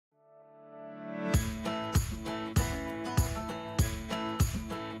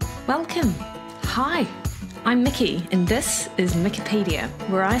Welcome. Hi, I'm Mikki, and this is Mikkipedia,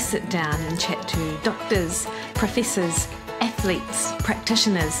 where I sit down and chat to doctors, professors, athletes,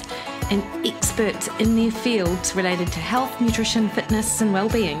 practitioners, and experts in their fields related to health, nutrition, fitness, and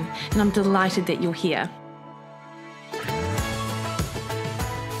well-being. And I'm delighted that you're here.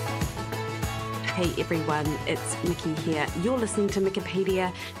 Hey everyone, it's Mikki here. You're listening to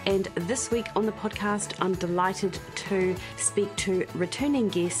Mikkipedia, and this week on the podcast, I'm delighted to speak to returning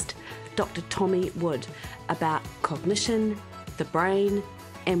guest Dr. Tommy Wood about cognition, the brain,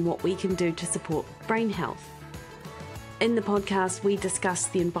 and what we can do to support brain health. In the podcast, we discuss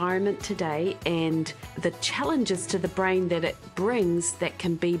the environment today and the challenges to the brain that it brings that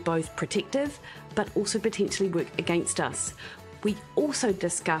can be both protective, but also potentially work against us. We also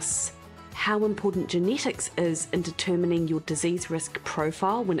discuss how important genetics is in determining your disease risk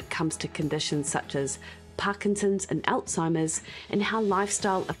profile when it comes to conditions such as Parkinsons and Alzheimer's, and how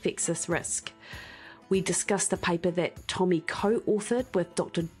lifestyle affects this risk. We discuss the paper that Tommy co-authored with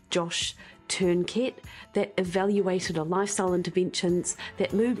Dr. Josh Turnkett that evaluated lifestyle interventions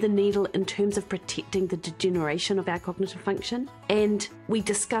that move the needle in terms of protecting the degeneration of our cognitive function. And we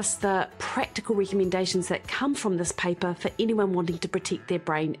discuss the practical recommendations that come from this paper for anyone wanting to protect their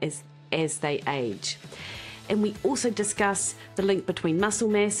brain as they age. And we also discuss the link between muscle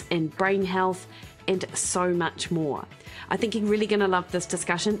mass and brain health and so much more. I think you're really going to love this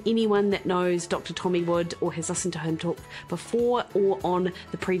discussion. Anyone that knows Dr. Tommy Wood or has listened to him talk before or on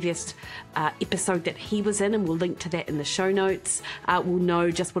the previous episode that he was in, and we'll link to that in the show notes, will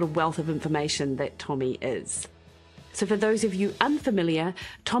know just what a wealth of information that Tommy is. So for those of you unfamiliar,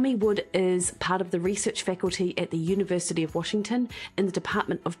 Tommy Wood is part of the research faculty at the University of Washington in the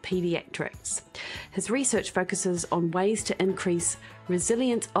Department of Pediatrics. His research focuses on ways to increase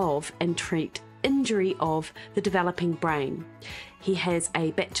resilience of and treat injury of the developing brain. He has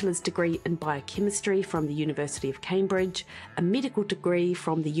a bachelor's degree in biochemistry from the University of Cambridge, a medical degree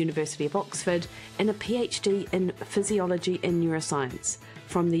from the University of Oxford, and a PhD in physiology and neuroscience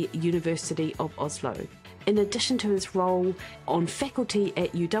from the University of Oslo. In addition to his role on faculty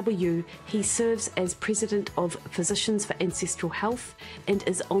at UW, he serves as president of Physicians for Ancestral Health and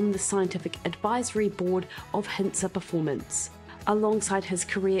is on the scientific advisory board of Hinsa Performance. Alongside his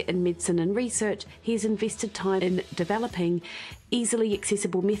career in medicine and research, he has invested time in developing easily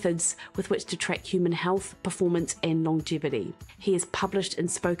accessible methods with which to track human health, performance, and longevity. He has published and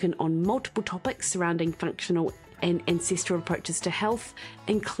spoken on multiple topics surrounding functional and ancestral approaches to health,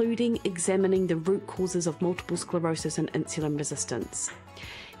 including examining the root causes of multiple sclerosis and insulin resistance.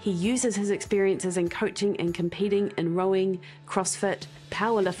 He uses his experiences in coaching and competing in rowing, CrossFit,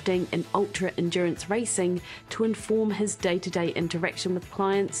 powerlifting, and ultra-endurance racing to inform his day-to-day interaction with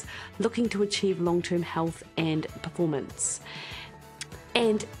clients looking to achieve long-term health and performance.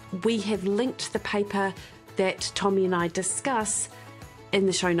 And we have linked the paper that Tommy and I discuss in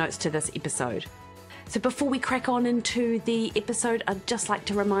the show notes to this episode. So before we crack on into the episode, I'd just like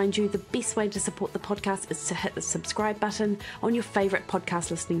to remind you the best way to support the podcast is to hit the subscribe button on your favourite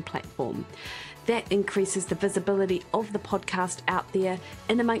podcast listening platform. That increases the visibility of the podcast out there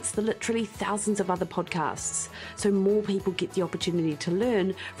and amongst the literally thousands of other podcasts, so more people get the opportunity to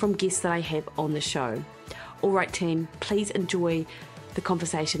learn from guests that I have on the show. All right, team, please enjoy the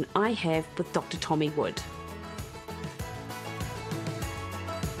conversation I have with Dr. Tommy Wood.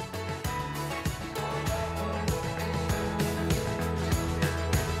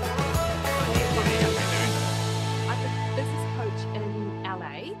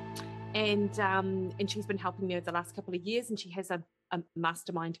 And she's been helping me over the last couple of years, and she has a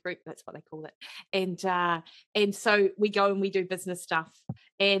mastermind group, that's what they call it. And so we go and we do business stuff.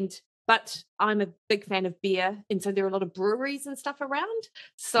 But I'm a big fan of beer, and so there are a lot of breweries and stuff around.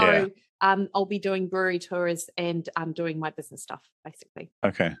 So I'll be doing brewery tours and doing my business stuff, basically.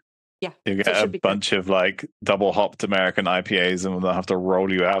 Okay. Yeah. You get a bunch of like double hopped American IPAs and they'll have to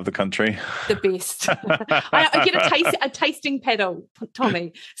roll you out of the country. The best. I get a tasting pedal,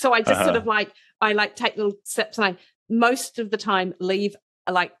 Tommy. So I just sort of take little sips, and I most of the time leave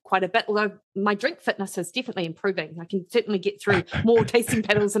like quite a bit, although my drink fitness is definitely improving. I can certainly get through more tasting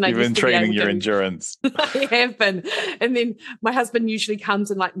pedals than I used to be able to. You've been training your endurance. I have been. And then my husband usually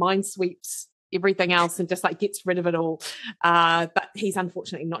comes and like mind sweeps everything else and just like gets rid of it all. But he's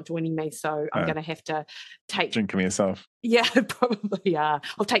unfortunately not joining me, so I'm going to have to drink them yourself. Yeah, probably. I'll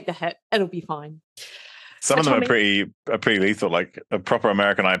take the hit. It'll be fine. Some of them are pretty lethal. Like a proper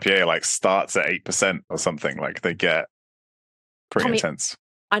American IPA, like starts at 8% or something. Like they get pretty intense.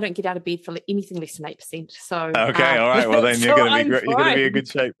 I don't get out of bed for anything less than 8%. So okay, all right. Well, then you're going to be in good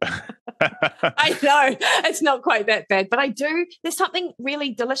shape. I know it's not quite that bad, but there's something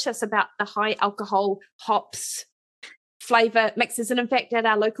really delicious about the high alcohol hops flavour mixes. And in fact, at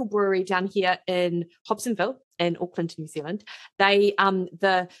our local brewery down here in Hobsonville in Auckland, New Zealand, they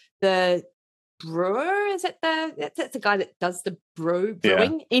the brewer, is it that's the guy that does the brewing? Yeah.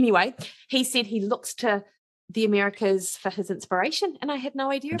 Anyway, he said he looks to the Americas for his inspiration, and I had no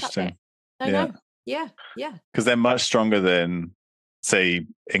idea about that. No. Yeah. Because they're much stronger than, say,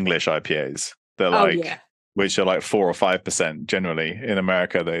 English IPAs. They're which are like 4 or 5% generally. In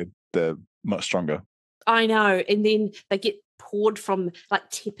America, they're much stronger. I know. And then they get poured from like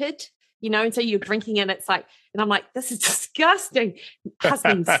tepid, and so you're drinking and it's like, and I'm like, this is disgusting.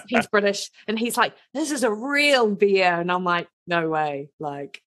 He's British, and he's like, this is a real beer. And I'm like, no way.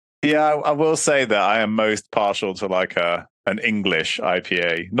 Like, yeah, I will say that I am most partial to like an English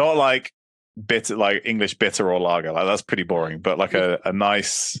IPA, not like bitter, like English bitter or lager. Like that's pretty boring, but like a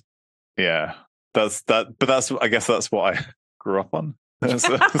nice, that's I guess that's what I grew up on.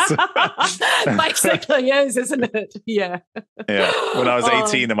 Basically is, isn't it? Yeah. When I was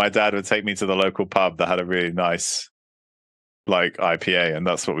 18 and my dad would take me to the local pub that had a really nice like IPA, and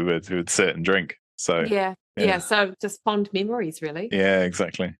that's what we would sit and drink. So so just fond memories, really. Yeah,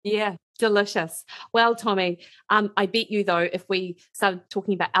 exactly. Yeah, delicious. Well, Tommy, I bet you though, if we started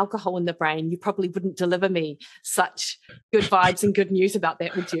talking about alcohol in the brain, you probably wouldn't deliver me such good vibes and good news about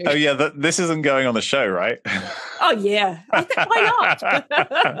that, would you? Oh yeah, this isn't going on the show, right? Oh yeah, why not?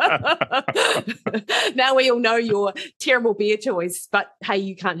 Now we all know your terrible beer choice, but hey,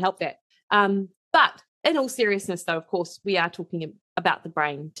 you can't help that. But in all seriousness, though, of course, we are talking about the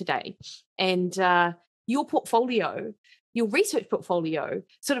brain today, and your research portfolio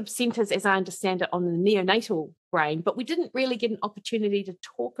sort of centers, as I understand it, on the neonatal brain, but we didn't really get an opportunity to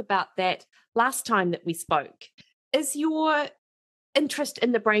talk about that last time that we spoke. Is your interest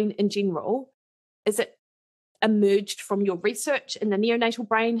in the brain in general, is it emerged from your research in the neonatal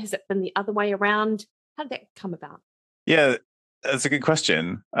brain? Has it been the other way around? How did that come about? Yeah, that's a good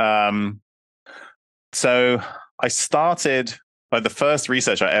question. So I started, the first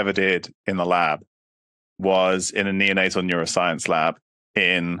research I ever did in the lab was in a neonatal neuroscience lab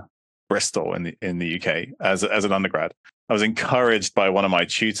in Bristol in the UK as an undergrad. I was encouraged by one of my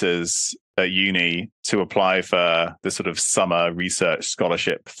tutors at uni to apply for this sort of summer research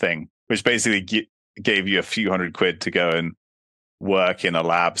scholarship thing, which basically gave you a few £100 to go and work in a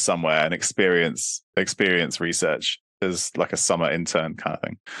lab somewhere and experience research as like a summer intern kind of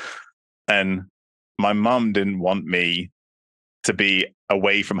thing. And my mum didn't want me to be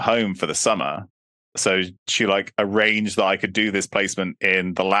away from home for the summer. So she like arranged that I could do this placement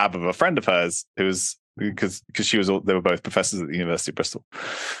in the lab of a friend of hers who was, because they were both professors at the University of Bristol.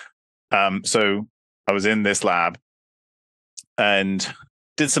 So I was in this lab and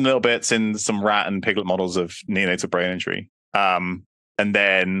did some little bits in some rat and piglet models of neonatal brain injury. And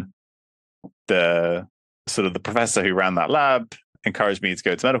then the professor who ran that lab encouraged me to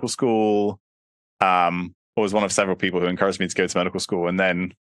go to medical school. Was one of several people who encouraged me to go to medical school. And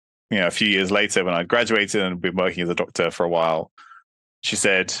then, a few years later, when I graduated and been working as a doctor for a while, she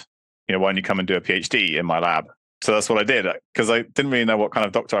said, why don't you come and do a PhD in my lab? So that's what I did, because I didn't really know what kind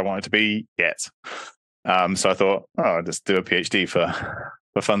of doctor I wanted to be yet. So I thought, I'll just do a PhD for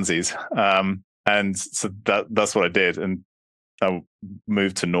funsies. And so that's what I did. And I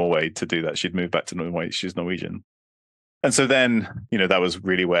moved to Norway to do that. She'd moved back to Norway. She's Norwegian. And so then, that was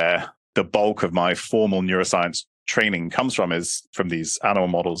really where the bulk of my formal neuroscience training comes from, is from these animal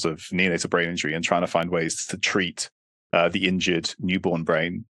models of neonatal brain injury and trying to find ways to treat the injured newborn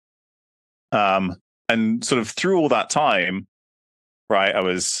brain. And sort of through all that time, right, I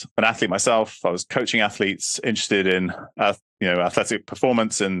was an athlete myself. I was coaching athletes, interested in athletic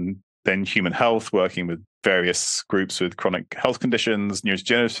performance and then human health, working with various groups with chronic health conditions,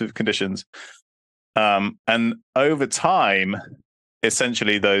 neurodegenerative conditions. And over time,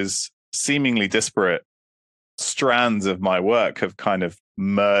 essentially those seemingly disparate strands of my work have kind of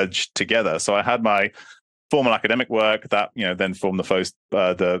merged together. So I had my formal academic work that then formed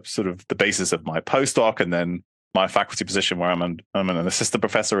the basis of my postdoc, and then my faculty position where I'm an assistant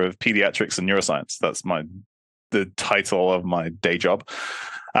professor of pediatrics and neuroscience. That's the title of my day job.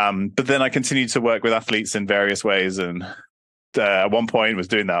 But then I continued to work with athletes in various ways, and at one point was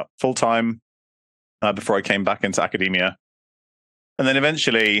doing that full time before I came back into academia. And then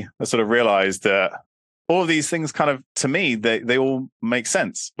eventually I sort of realized that all of these things kind of, to me, they all make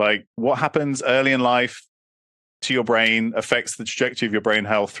sense. Like what happens early in life to your brain affects the trajectory of your brain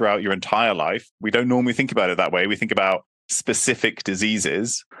health throughout your entire life. We don't normally think about it that way. We think about specific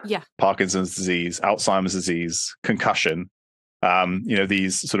diseases, Parkinson's disease, Alzheimer's disease, concussion.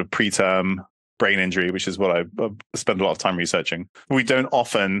 These sort of preterm brain injury, which is what I spend a lot of time researching. We don't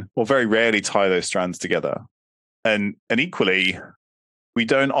often, or very rarely, tie those strands together. And equally, we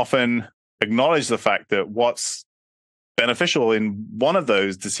don't often acknowledge the fact that what's beneficial in one of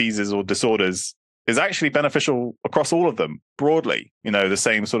those diseases or disorders is actually beneficial across all of them broadly. The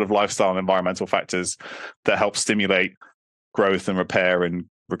same sort of lifestyle and environmental factors that help stimulate growth and repair and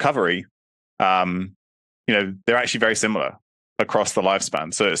recovery. They're actually very similar across the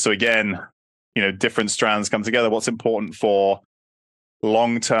lifespan. So again, different strands come together. What's important for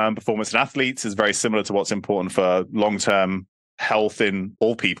long-term performance in athletes is very similar to what's important for long-term health in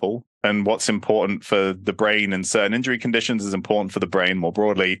all people. And what's important for the brain in certain injury conditions is important for the brain more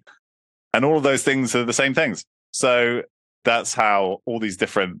broadly. And all of those things are the same things. So that's how all these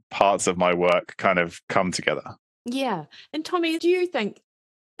different parts of my work kind of come together. Yeah. And Tommy, do you think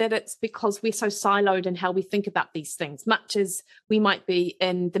that it's because we're so siloed in how we think about these things, much as we might be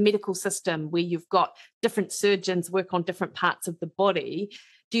in the medical system where you've got different surgeons work on different parts of the body?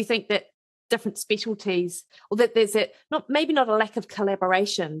 Do you think that different specialties, or that there's maybe not a lack of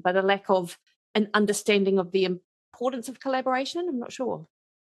collaboration, but a lack of an understanding of the importance of collaboration? I'm not sure.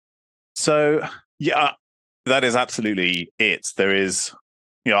 So, yeah, that is absolutely it. There is,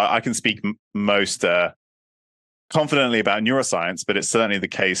 I can speak most confidently about neuroscience, but it's certainly the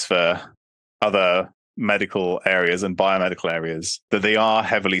case for other medical areas and biomedical areas that they are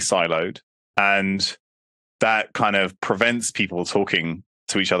heavily siloed. And that kind of prevents people talking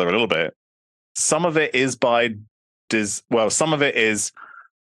to each other a little bit. Some of it is some of it is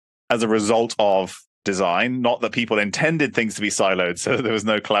as a result of design, not that people intended things to be siloed, so there was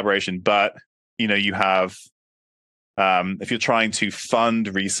no collaboration. But, you have, if you're trying to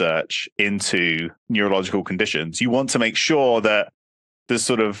fund research into neurological conditions, you want to make sure that there's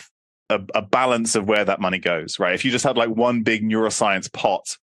sort of a balance of where that money goes, right? If you just had like one big neuroscience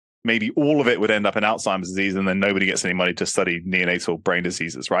pot, maybe all of it would end up in Alzheimer's disease, and then nobody gets any money to study neonatal brain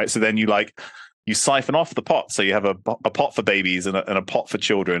diseases, right? So then you siphon off the pot. So you have a pot for babies and a pot for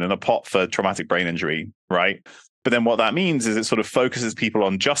children and a pot for traumatic brain injury, right? But then what that means is it sort of focuses people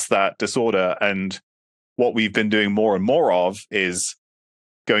on just that disorder. And what we've been doing more and more of is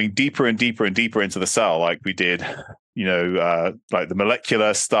going deeper and deeper and deeper into the cell. Like we did, like the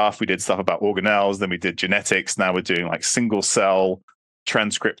molecular stuff. We did stuff about organelles. Then we did genetics. Now we're doing like single cell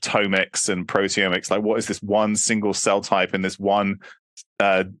transcriptomics and proteomics. Like, what is this one single cell type in this one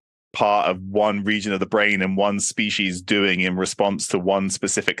part of one region of the brain and one species doing in response to one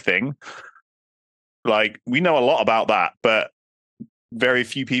specific thing? Like, we know a lot about that, but very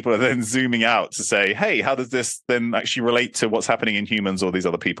few people are then zooming out to say, hey, how does this then actually relate to what's happening in humans or these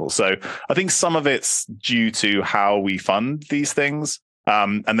other people? So I think some of it's due to how we fund these things.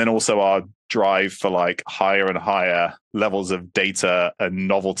 And then also our drive for like higher and higher levels of data and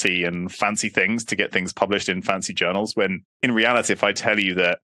novelty and fancy things to get things published in fancy journals. When in reality, if I tell you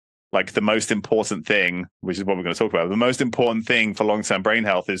that like the most important thing, which is what we're going to talk about, the most important thing for long-term brain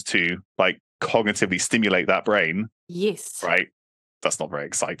health is to like cognitively stimulate that brain. Yes. Right. That's not very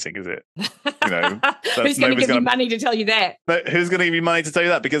exciting, is it? Who's going to give you money to tell you that? Who's going to give you money to tell you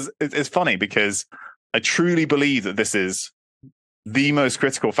that? Because it's funny, because I truly believe that this is the most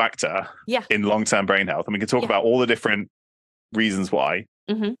critical factor in long-term brain health. And we can talk about all the different reasons why.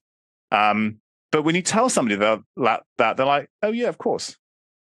 Mm-hmm. But when you tell somebody that, they're like, oh yeah, of course.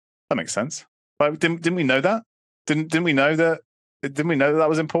 That makes sense. Like, didn't we know that? Didn't we know that? Didn't we know that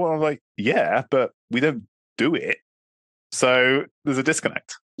was important? I was like, yeah, but we don't do it. So there's a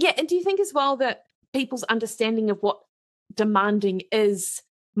disconnect. Yeah. And do you think as well that people's understanding of what demanding is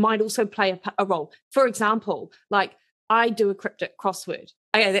might also play a role? For example, like I do a cryptic crossword.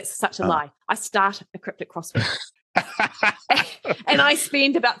 Okay, that's such a lie. I start a cryptic crossword and I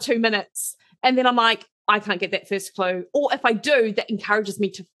spend about 2 minutes and then I'm like, I can't get that first clue. Or if I do, that encourages me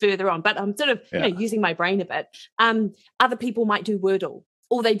to further on. But I'm sort of using my brain a bit. Other people might do Wordle,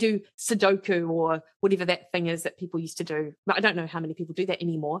 or they do Sudoku, or whatever that thing is that people used to do. I don't know how many people do that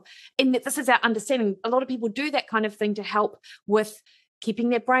anymore. And this is our understanding. A lot of people do that kind of thing to help with keeping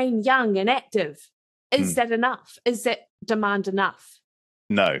their brain young and active. Is that enough? Is that demand enough?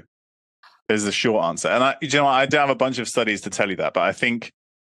 No, is the short answer. And I don't have a bunch of studies to tell you that, but I think,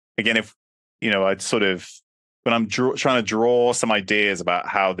 again, if I'd sort of, when I'm trying to draw some ideas about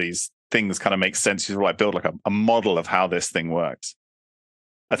how these things kind of make sense, you like build like a model of how this thing works.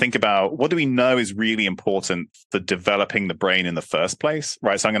 I think about what do we know is really important for developing the brain in the first place,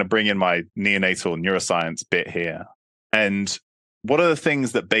 right? So I'm going to bring in my neonatal neuroscience bit here. And what are the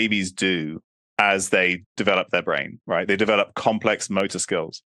things that babies do as they develop their brain, right? They develop complex motor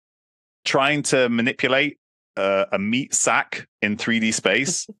skills. Trying to manipulate a meat sack in 3D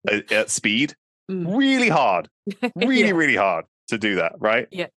space at speed. Mm. Really hard, really, Yeah. really hard to do that, right?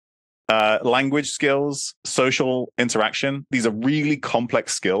 Yeah. Language skills, social interaction. These are really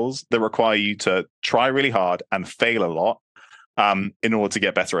complex skills that require you to try really hard and fail a lot in order to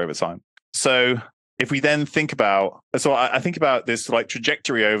get better over time. So if we then think about, I think about this like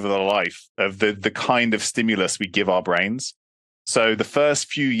trajectory over the life of the kind of stimulus we give our brains. So the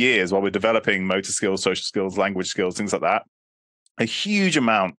first few years while we're developing motor skills, social skills, language skills, things like that, a huge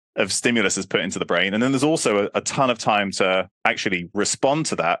amount of stimulus is put into the brain. And then there's also a ton of time to actually respond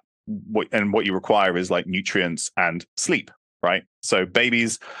to that. And what you require is like nutrients and sleep, right? So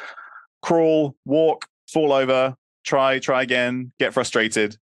babies crawl, walk, fall over, try again, get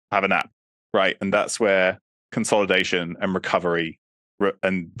frustrated, have a nap, right? And that's where consolidation and recovery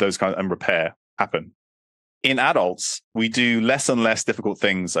and those kinds and repair happen. In adults, we do less and less difficult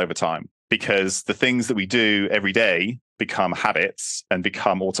things over time because the things that we do every day become habits and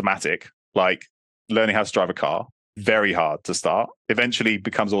become automatic, like learning how to drive a car. Very hard to start, eventually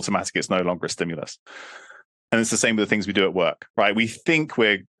becomes automatic. It's no longer a stimulus. And it's the same with the things we do at work, right? We think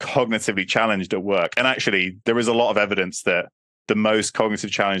we're cognitively challenged at work. And actually, there is a lot of evidence that the most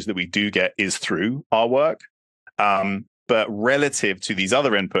cognitive challenge that we do get is through our work. But relative to these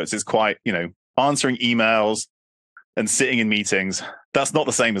other inputs, it's quite, answering emails and sitting in meetings. That's not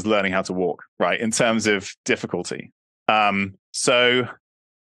the same as learning how to walk, right? In terms of difficulty. So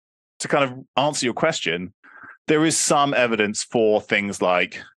to kind of answer your question, there is some evidence for things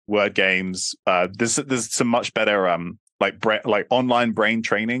like word games. There's some much better like online brain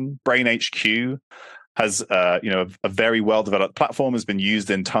training. Brain HQ has a very well developed platform, has been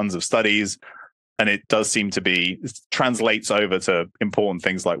used in tons of studies, and it does seem to it translates over to important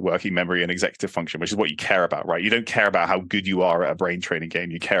things like working memory and executive function, which is what you care about, right? You don't care about how good you are at a brain training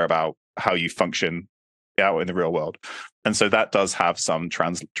game. You care about how you function out in the real world, and so that does have some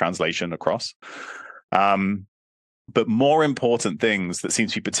translation across. But more important things that seem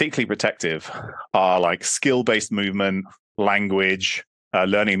to be particularly protective are like skill-based movement, language,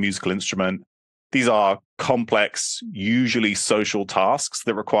 learning a musical instrument. These are complex, usually social tasks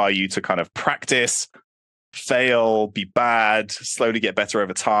that require you to kind of practice, fail, be bad, slowly get better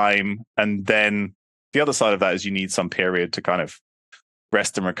over time. And then the other side of that is you need some period to kind of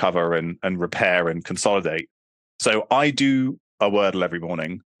rest and recover and repair and consolidate. So I do a Wordle every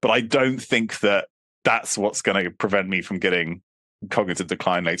morning, but I don't think that that's what's going to prevent me from getting cognitive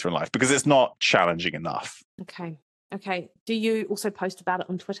decline later in life because it's not challenging enough. Okay. Do you also post about it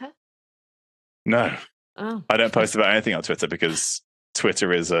on Twitter? No. Oh. I don't post about anything on Twitter because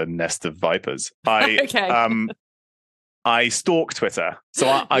Twitter is a nest of vipers. I stalk Twitter.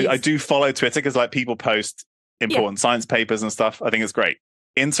 So I do follow Twitter because like people post important science papers and stuff. I think it's great.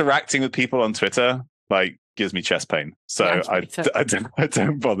 Interacting with people on Twitter like gives me chest pain. So I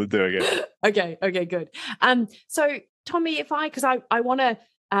don't bother doing it. Okay, good. So Tommy, because I want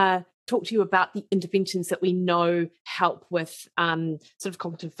to talk to you about the interventions that we know help with sort of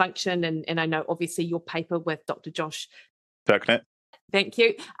cognitive function, and I know obviously your paper with Dr. Josh Turnkett. Thank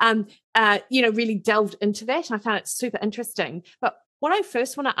you. Really delved into that, and I found it super interesting. But what I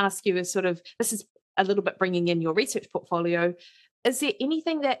first want to ask you is sort of, this is a little bit bringing in your research portfolio. Is there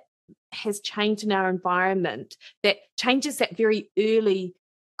anything that has changed in our environment that changes that very early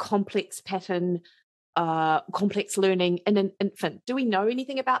complex pattern, complex learning in an infant? Do we know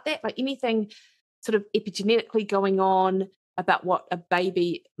anything about that? Like anything sort of epigenetically going on about what a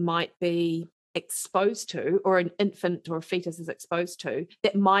baby might be exposed to, or an infant or a fetus is exposed to,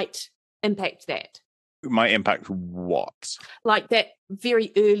 that might impact that? It might impact what? Like that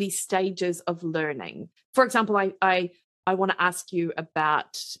very early stages of learning. For example, I want to ask you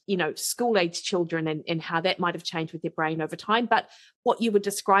about, school-age children and how that might have changed with their brain over time. But what you were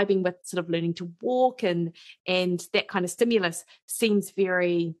describing with sort of learning to walk and that kind of stimulus seems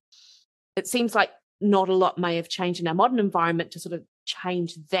like not a lot may have changed in our modern environment to sort of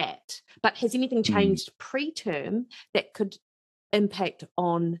change that. But has anything changed preterm that could impact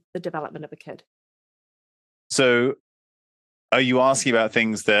on the development of a kid? So are you asking about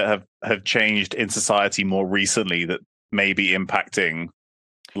things that have changed in society more recently that may be impacting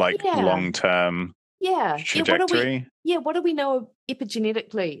long-term trajectory? What do we know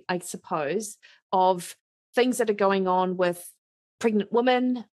epigenetically, I suppose, of things that are going on with pregnant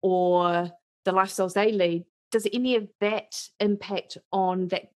women or the lifestyles they lead? Does any of that impact on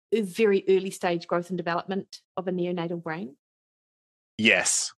that very early stage growth and development of a neonatal brain?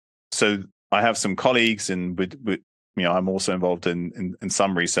 Yes. So I have some colleagues, and I'm also involved in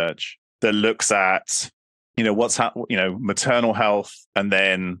some research that looks at, maternal health and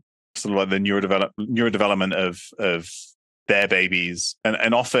then sort of like the neurodevelopment of their babies.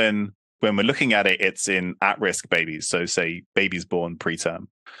 And often when we're looking at it, it's in at-risk babies. So say babies born preterm.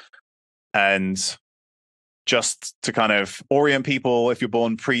 And just to kind of orient people, if you're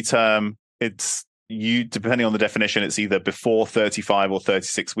born preterm, it's depending on the definition, it's either before 35 or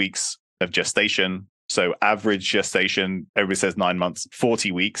 36 weeks of gestation. So average gestation, everybody says 9 months,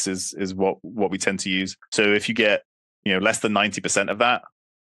 40 weeks is what we tend to use. So if you get, less than 90% of that,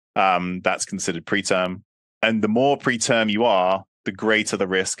 that's considered preterm. And the more preterm you are, the greater the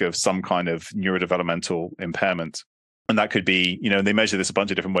risk of some kind of neurodevelopmental impairment. And that could be, they measure this a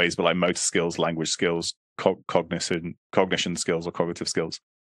bunch of different ways, but like motor skills, language skills, cognition skills or cognitive skills.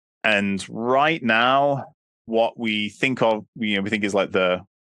 And right now, what we think of, we think is like the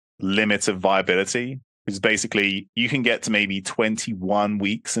limit of viability, is basically you can get to maybe 21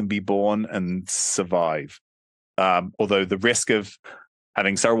 weeks and be born and survive. Although the risk of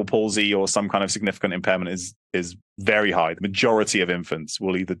having cerebral palsy or some kind of significant impairment is very high. The majority of infants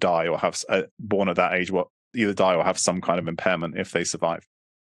will either die or have born at that age, either die or have some kind of impairment if they survive.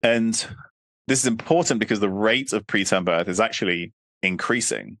 And this is important because the rate of preterm birth is actually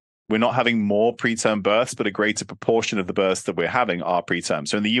increasing. We're not having more preterm births, but a greater proportion of the births that we're having are preterm.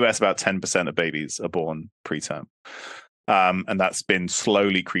 So in the US, about 10% of babies are born preterm. And that's been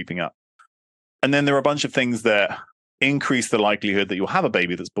slowly creeping up. And then there are a bunch of things that increase the likelihood that you'll have a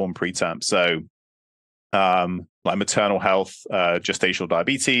baby that's born preterm. So like maternal health, gestational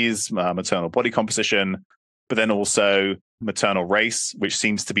diabetes, maternal body composition, but then also maternal race, which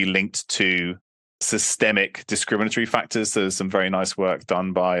seems to be linked to systemic discriminatory factors. So there's some very nice work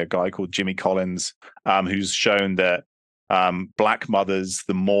done by a guy called Jimmy Collins, who's shown that Black mothers,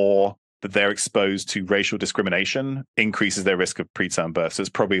 the more that they're exposed to racial discrimination, increases their risk of preterm birth. So it's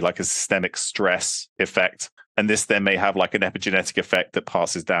probably like a systemic stress effect. And this then may have like an epigenetic effect that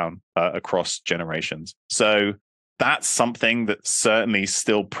passes down across generations. So that's something that's certainly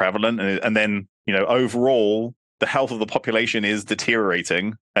still prevalent. And then, overall, the health of the population is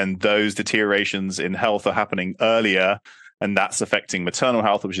deteriorating, and those deteriorations in health are happening earlier, and that's affecting maternal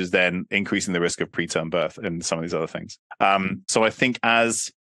health, which is then increasing the risk of preterm birth and some of these other things. So I think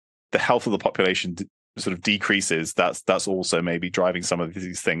as the health of the population sort of decreases, that's also maybe driving some of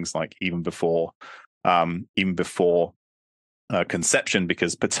these things, like even before conception,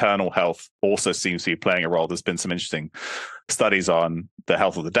 because paternal health also seems to be playing a role. There's been some interesting studies on the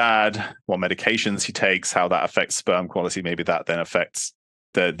health of the dad, what medications he takes, how that affects sperm quality. Maybe that then affects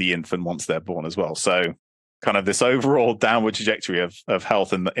the infant once they're born as well. So kind of this overall downward trajectory of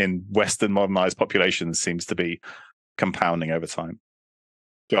health in Western modernized populations seems to be compounding over time.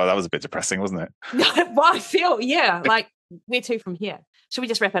 Oh, that was a bit depressing, wasn't it? Well, I feel, like where to from here? Should we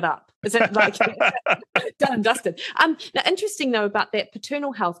just wrap it up? Is it like done and dusted? Now, interesting though about that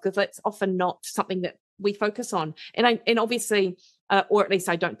paternal health, because that's often not something that we focus on, and obviously, or at least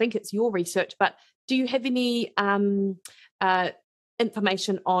I don't think it's your research. But do you have any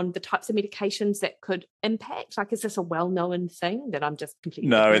information on the types of medications that could impact? Like, is this a well-known thing that I'm just completely?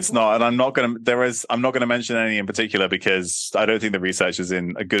 No, it's not, and I'm not going to mention any in particular because I don't think the research is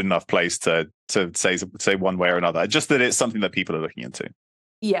in a good enough place to say one way or another. Just that it's something that people are looking into.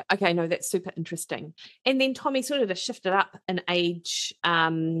 Yeah. Okay. No, that's super interesting. And then Tommy, sort of to shift it up an age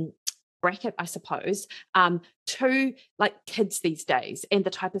bracket, I suppose, to like kids these days and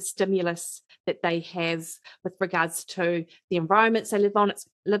the type of stimulus that they have with regards to the environments they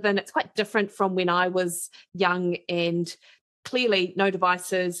live in. It's quite different from when I was young, and clearly no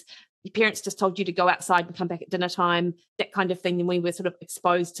devices. Your parents just told you to go outside and come back at dinner time, that kind of thing. And we were sort of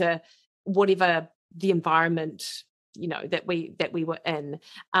exposed to whatever the environment, that we were in.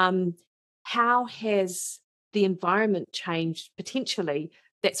 How has the environment changed potentially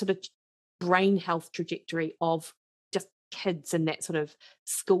that sort of brain health trajectory of just kids in that sort of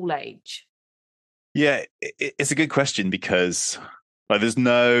school age? Yeah, it's a good question because there's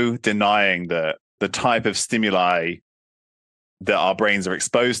no denying that the type of stimuli that our brains are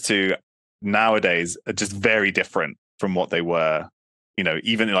exposed to nowadays are just very different from what they were.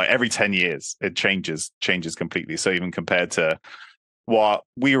 Even like every 10 years, it changes completely. So even compared to what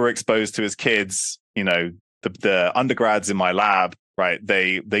we were exposed to as kids, the undergrads in my lab, right?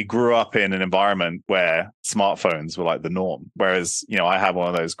 They grew up in an environment where smartphones were like the norm. Whereas, I had one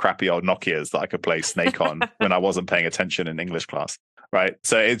of those crappy old Nokias that I could play Snake on when I wasn't paying attention in English class, right?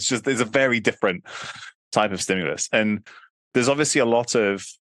 So it's a very different type of stimulus. And there's obviously a lot of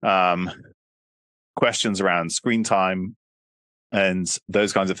questions around screen time and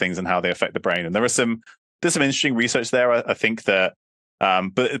those kinds of things and how they affect the brain. And there's some interesting research there. I think that,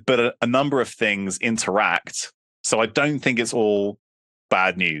 but a number of things interact. So I don't think it's all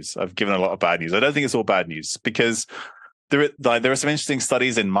bad news. I've given a lot of bad news. I don't think it's all bad news, because there are some interesting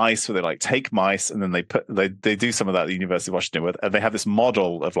studies in mice where they like take mice and then they do some of that at the University of Washington with, and they have this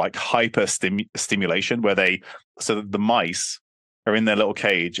model of like hyper stimulation where so the mice are in their little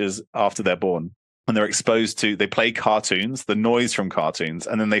cages after they're born, and they're exposed to, they play cartoons, the noise from cartoons,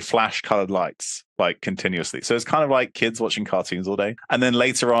 and then they flash colored lights like continuously. So it's kind of like kids watching cartoons all day. And then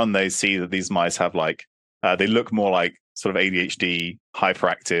later on, they see that these mice have like, they look more like sort of ADHD,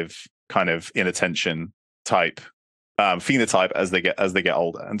 hyperactive, kind of inattention type phenotype as they get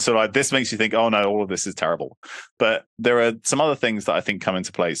older. And so like, this makes you think, oh no, all of this is terrible. But there are some other things that I think come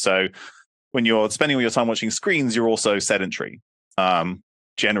into play. So when you're spending all your time watching screens, you're also sedentary.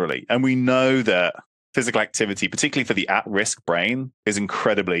 Generally. And we know that physical activity, particularly for the at-risk brain, is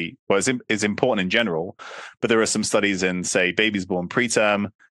incredibly, is important in general. But there are some studies in, say, babies born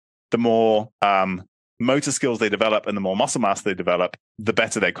preterm. The more motor skills they develop and the more muscle mass they develop, the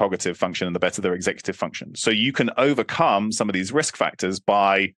better their cognitive function and the better their executive function. So you can overcome some of these risk factors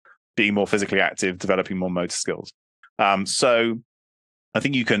by being more physically active, developing more motor skills. So I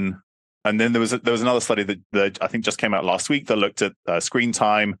think you can. And then there was another study that I think just came out last week that looked at screen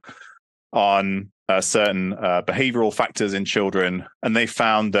time on certain behavioral factors in children, and they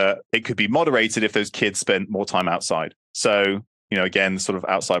found that it could be moderated if those kids spent more time outside. So, again, sort of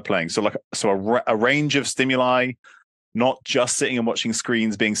outside playing. So a range of stimuli, not just sitting and watching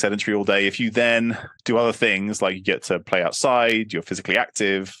screens, being sedentary all day. If you then do other things, like you get to play outside, you're physically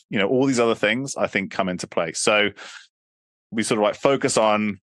active, all these other things I think come into play. So we sort of like focus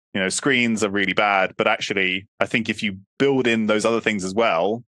on, screens are really bad, but actually, I think if you build in those other things as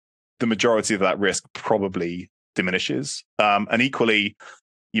well, the majority of that risk probably diminishes. And equally,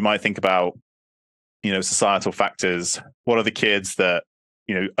 you might think about, societal factors. What are the kids that,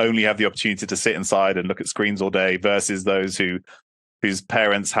 only have the opportunity to sit inside and look at screens all day versus those whose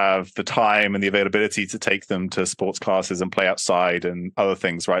parents have the time and the availability to take them to sports classes and play outside and other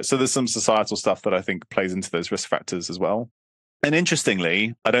things, right? So there's some societal stuff that I think plays into those risk factors as well. And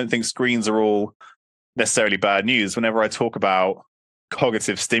interestingly, I don't think screens are all necessarily bad news. Whenever I talk about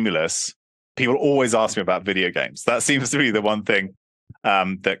cognitive stimulus, people always ask me about video games. That seems to be the one thing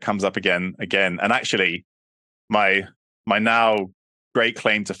that comes up again. And actually, my now great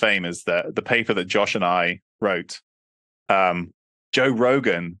claim to fame is that the paper that Josh and I wrote, Joe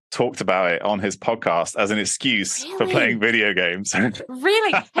Rogan talked about it on his podcast as an excuse for playing video games.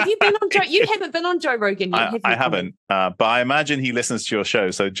 Really? Have you been on Joe? You haven't been on Joe Rogan yet, have you? I haven't, but I imagine he listens to your show.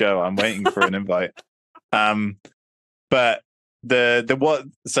 So Joe, I'm waiting for an invite. But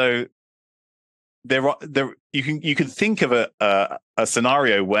you can think of a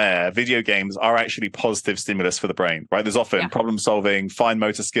scenario where video games are actually positive stimulus for the brain, right? There's often problem solving, fine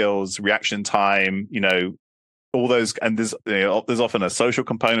motor skills, reaction time, all those, and there's often a social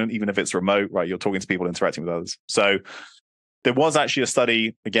component, even if it's remote, right? You're talking to people, interacting with others. So there was actually a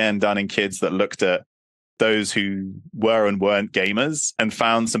study, again, done in kids that looked at those who were and weren't gamers and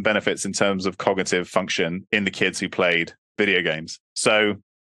found some benefits in terms of cognitive function in the kids who played video games. So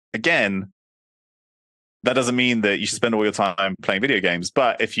again, that doesn't mean that you should spend all your time playing video games,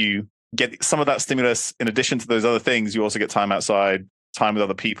 but if you get some of that stimulus in addition to those other things, you also get time outside, time with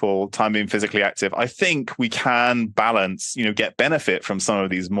other people, time being physically active. I think we can balance, get benefit from some of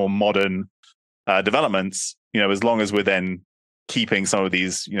these more modern developments, as long as we're then keeping some of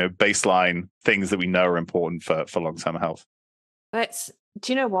these, baseline things that we know are important for long-term health.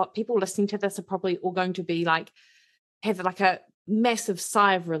 Do you know what? People listening to this are probably all going to be have a massive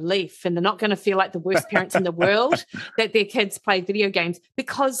sigh of relief, and they're not going to feel like the worst parents in the world that their kids play video games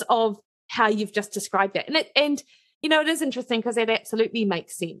because of how you've just described that. And it is interesting because that absolutely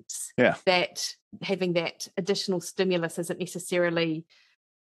makes sense. Yeah. That having that additional stimulus isn't necessarily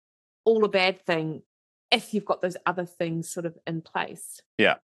all a bad thing if you've got those other things sort of in place.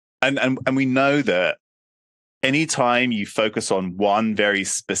 Yeah. And we know that anytime you focus on one very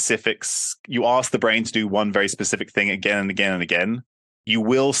specific, you ask the brain to do one very specific thing again and again and again, you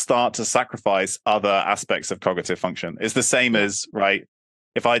will start to sacrifice other aspects of cognitive function. It's the same as, right,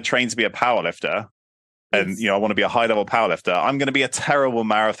 if I train to be a powerlifter, and I want to be a high-level powerlifter, I'm going to be a terrible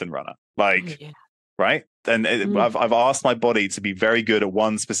marathon runner. Right? And I've asked my body to be very good at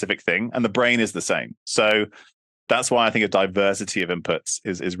one specific thing, and the brain is the same. So that's why I think a diversity of inputs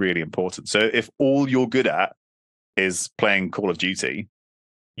is really important. So if all you're good at is playing Call of Duty,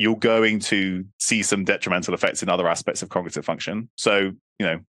 you're going to see some detrimental effects in other aspects of cognitive function. So,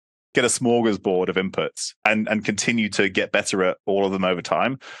 get a smorgasbord of inputs and continue to get better at all of them over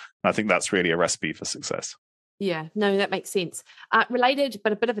time. I think that's really a recipe for success. Yeah, no, that makes sense. Related,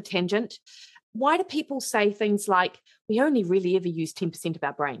 but a bit of a tangent. why do people say things like, we only really ever use 10% of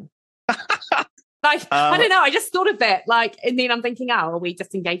our brain? Like, I don't know. I just thought of that. Like, and then I'm thinking, are we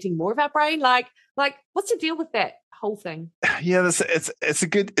just engaging more of our brain? Like, what's the deal with that whole thing? Yeah, it's a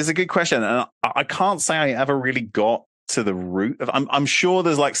good question, and I can't say I ever really got to the root of. I'm sure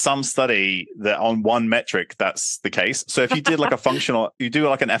there's like some study that on one metric that's the case. So if you did like you do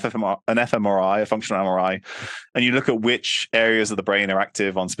like an fMRI, a functional MRI, and you look at which areas of the brain are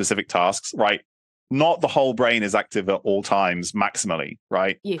active on specific tasks, right? Not the whole brain is active at all times maximally,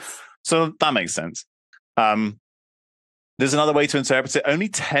 right? Yes. So that makes sense. There's another way to interpret it. Only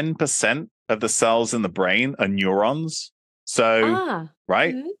 10% of the cells in the brain are neurons. So,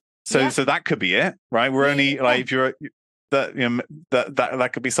 right? Mm-hmm. So that could be it, right? We're only like, if you're that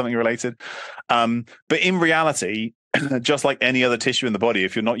could be something related. But in reality, just like any other tissue in the body,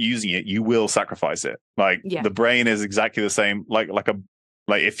 if you're not using it, you will sacrifice it. Like the brain is exactly the same. Like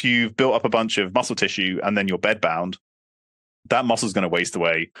if you've built up a bunch of muscle tissue and then you're bedbound, that muscle is going to waste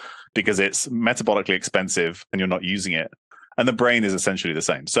away because it's metabolically expensive and you're not using it. And the brain is essentially the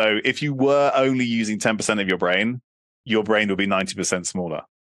same. So if you were only using 10% of your brain would be 90% smaller.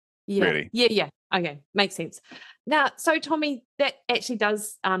 Yeah. Really. Yeah. Okay. Makes sense. Now, so Tommy, that actually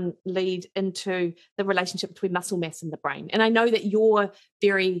does lead into the relationship between muscle mass and the brain. And I know that you're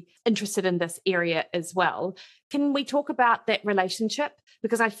very interested in this area as well. Can we talk about that relationship?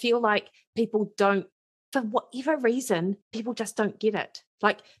 Because I feel like people don't, for whatever reason, people just don't get it.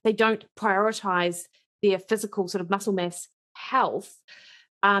 Like they don't prioritize their physical sort of muscle mass health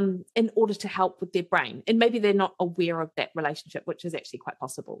in order to help with their brain. And maybe they're not aware of that relationship, which is actually quite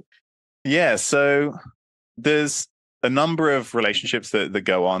possible. Yeah. So there's a number of relationships that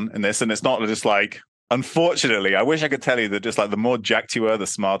go on in this. And it's not just like, unfortunately, I wish I could tell you that just like the more jacked you were, the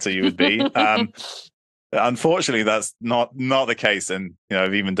smarter you would be. Unfortunately, that's not the case. And,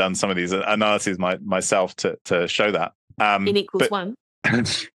 I've even done some of these analyses myself to show that. N equals 1.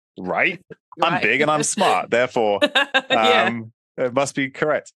 Right? I'm big and I'm smart. Therefore, it must be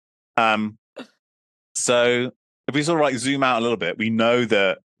correct. So if we sort of like zoom out a little bit, we know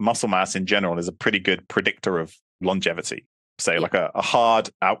that muscle mass in general is a pretty good predictor of longevity. Say like a hard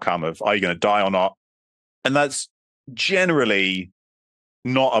outcome of, are you going to die or not? And that's generally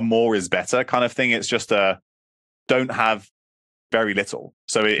not a more is better kind of thing. It's just don't have very little.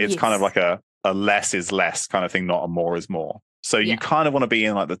 So it's kind of like a less is less kind of thing, not a more is more. So you kind of want to be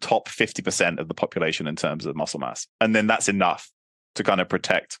in like the top 50% of the population in terms of muscle mass. And then that's enough to kind of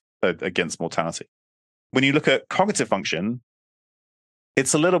protect against mortality. When you look at cognitive function,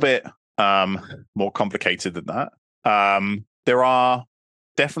 it's a little bit more complicated than that. There are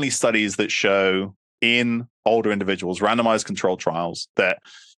definitely studies that show in older individuals, randomized controlled trials, that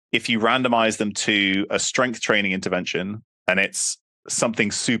if you randomize them to a strength training intervention, and it's something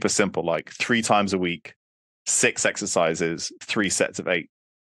super simple, like 3 times a week, 6 exercises, 3 sets of 8,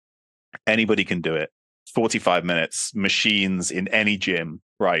 anybody can do it. 45 minutes, machines in any gym,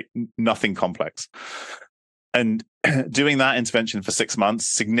 right? Nothing complex. And doing that intervention for 6 months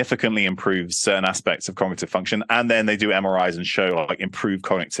significantly improves certain aspects of cognitive function. And then they do MRIs and show like improved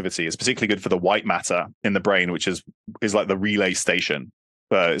connectivity. It's particularly good for the white matter in the brain, which is like the relay station.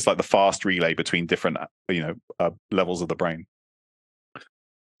 It's like the fast relay between different, levels of the brain.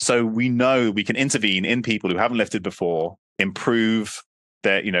 So we know we can intervene in people who haven't lifted before, improve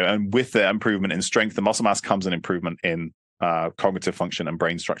their, and with their improvement in strength and muscle mass comes an improvement in cognitive function and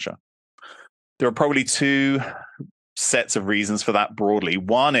brain structure. There are probably 2 sets of reasons for that broadly.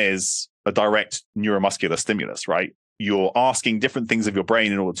 One is a direct neuromuscular stimulus, right? You're asking different things of your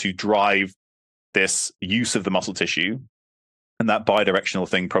brain in order to drive this use of the muscle tissue. And that bidirectional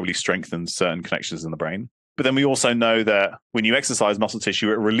thing probably strengthens certain connections in the brain. But then we also know that when you exercise muscle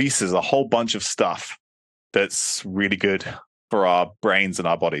tissue, it releases a whole bunch of stuff that's really good for our brains and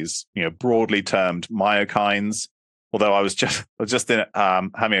our bodies, broadly termed myokines. Although I was just in,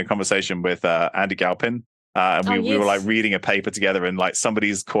 having a conversation with Andy Galpin, and we were like reading a paper together, and like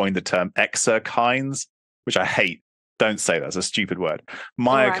somebody's coined the term exerkines, which I hate. Don't say that; it's a stupid word.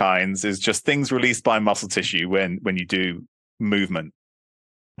 Myokines is just things released by muscle tissue when you do movement.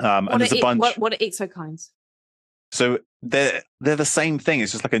 And there's a bunch. What are exokines? So they're the same thing.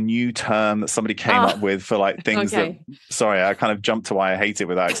 It's just like a new term that somebody came up with for like things that. Sorry, I kind of jumped to why I hate it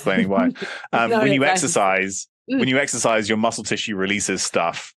without explaining why. When you exercise. When you exercise, your muscle tissue releases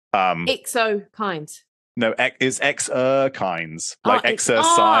stuff. Exokines. No, it's exerkines. Like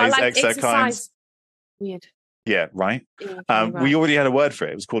exercise, exerkines. Weird. Yeah, right? Yeah, right. We already had a word for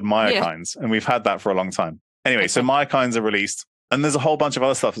it. It was called myokines, and we've had that for a long time. Anyway, so myokines are released, and there's a whole bunch of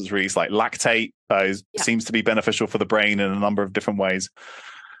other stuff that's released, like lactate seems to be beneficial for the brain in a number of different ways.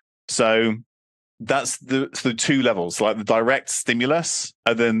 So that's the two levels, like the direct stimulus,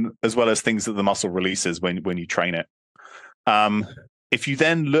 and then as well as things that the muscle releases when you train it. If you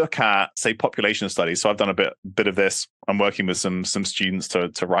then look at, say, population studies, so I've done a bit of this. I'm working with some students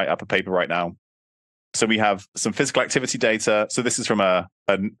to write up a paper right now. So we have some physical activity data. So this is from a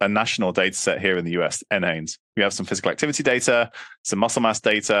national data set here in the US, NHANES. We have some physical activity data, some muscle mass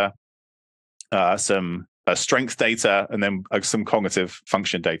data, some strength data, and then some cognitive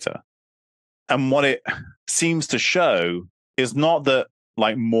function data. And what it seems to show is not that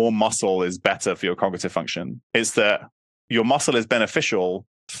like more muscle is better for your cognitive function. It's that your muscle is beneficial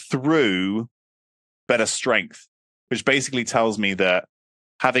through better strength, which basically tells me that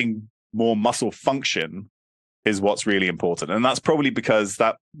having more muscle function is what's really important. And that's probably because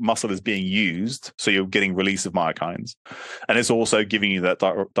that muscle is being used. So you're getting release of myokines. And it's also giving you that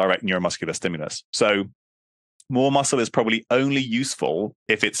direct neuromuscular stimulus. So more muscle is probably only useful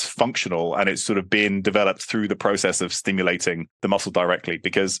if it's functional and it's sort of been developed through the process of stimulating the muscle directly,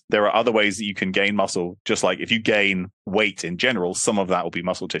 because there are other ways that you can gain muscle. Just like if you gain weight in general, some of that will be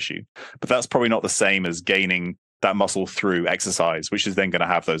muscle tissue, but that's probably not the same as gaining that muscle through exercise, which is then going to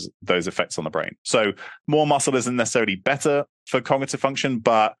have those effects on the brain. So more muscle isn't necessarily better for cognitive function,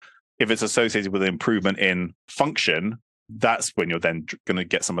 but if it's associated with an improvement in function, that's when you're then going to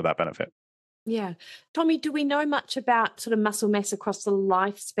get some of that benefit. Yeah. Tommy, do we know much about sort of muscle mass across the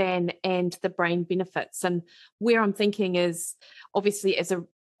lifespan and the brain benefits? And where I'm thinking is obviously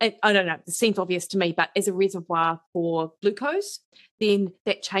I don't know, it seems obvious to me, but as a reservoir for glucose, then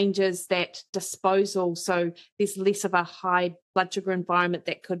that changes that disposal. So there's less of a high blood sugar environment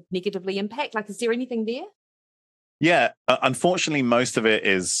that could negatively impact. Like, is there anything there? Yeah. Unfortunately, most of it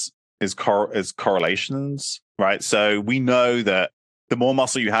is correlations, right? So we know that the more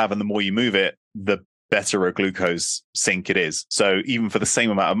muscle you have and the more you move it, the better a glucose sink it is. So even for the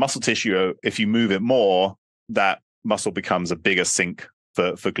same amount of muscle tissue, if you move it more, that muscle becomes a bigger sink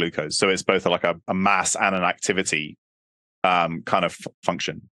for glucose. So it's both like a mass and an activity kind of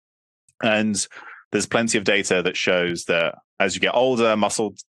function. And there's plenty of data that shows that as you get older,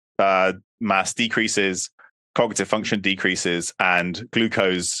 muscle mass decreases, cognitive function decreases, and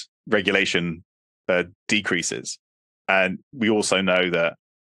glucose regulation decreases. And we also know that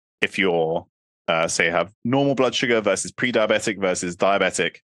if you're, say, have normal blood sugar versus pre-diabetic versus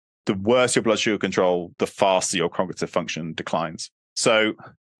diabetic, the worse your blood sugar control, the faster your cognitive function declines. So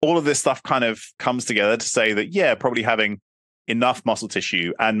all of this stuff kind of comes together to say that, yeah, probably having enough muscle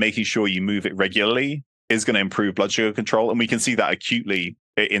tissue and making sure you move it regularly is going to improve blood sugar control. And we can see that acutely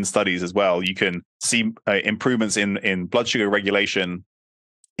in studies as well. You can see improvements in blood sugar regulation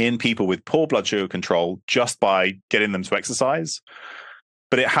in people with poor blood sugar control just by getting them to exercise.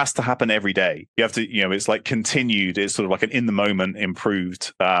 But it has to happen every day. You have to, it's like continued, it's sort of like an in the moment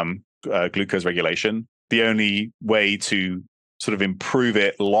improved glucose regulation. The only way to sort of improve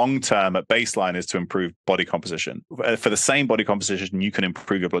it long term at baseline is to improve body composition. For the same body composition, you can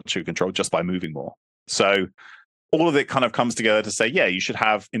improve your blood sugar control just by moving more. So all of it kind of comes together to say, yeah, you should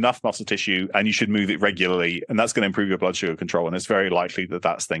have enough muscle tissue and you should move it regularly. And that's going to improve your blood sugar control. And it's very likely that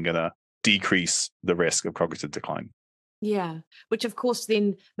that's then going to decrease the risk of cognitive decline. Yeah, which of course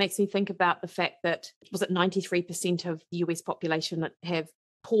then makes me think about the fact that, was it 93% of the US population that have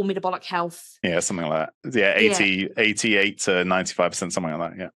poor metabolic health? Yeah, something like that. Yeah, 88 to 95%, something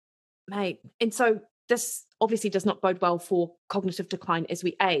like that. Yeah. Mate. And so this obviously does not bode well for cognitive decline as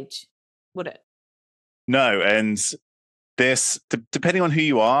we age, would it? No, and this, depending on who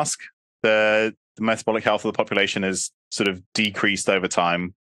you ask, the metabolic health of the population is sort of decreased over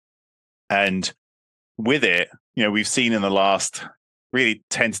time. And with it, we've seen in the last really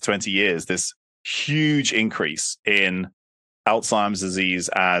 10 to 20 years, this huge increase in Alzheimer's disease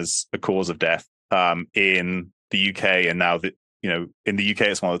as a cause of death in the UK. And now that, in the UK,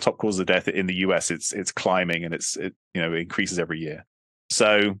 it's one of the top causes of death. In the US, it's climbing and it increases every year.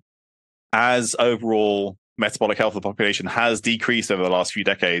 So as overall metabolic health of the population has decreased over the last few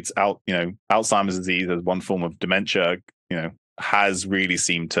decades, Alzheimer's disease as one form of dementia, has really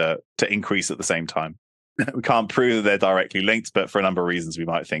seemed to increase at the same time. We can't prove that they're directly linked, but for a number of reasons, we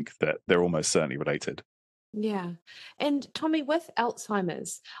might think that they're almost certainly related. Yeah. And Tommy, with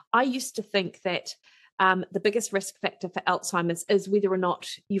Alzheimer's, I used to think that the biggest risk factor for Alzheimer's is whether or not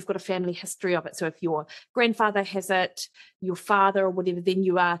you've got a family history of it. So if your grandfather has it, your father or whatever, then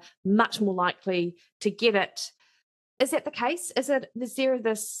you are much more likely to get it. Is that the case? Is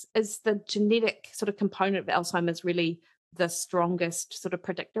the genetic sort of component of Alzheimer's really the strongest sort of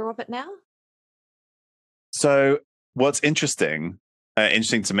predictor of it now? So what's interesting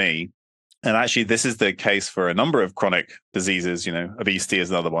to me, and actually this is the case for a number of chronic diseases, obesity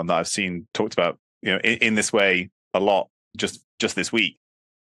is another one that I've seen talked about in this way a lot just this week,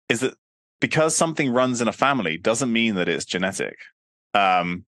 is that because something runs in a family doesn't mean that it's genetic.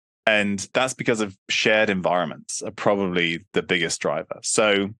 And that's because of shared environments are probably the biggest driver.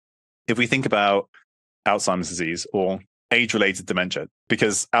 So if we think about Alzheimer's disease or age-related dementia,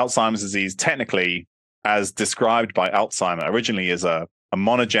 because Alzheimer's disease technically, as described by Alzheimer, originally is a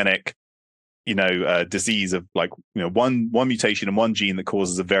monogenic, disease of one mutation in one gene that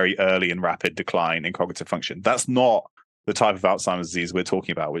causes a very early and rapid decline in cognitive function. That's not the type of Alzheimer's disease we're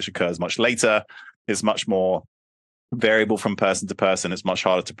talking about, which occurs much later. It's much more variable from person to person. It's much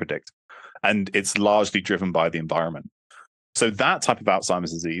harder to predict. And it's largely driven by the environment. So that type of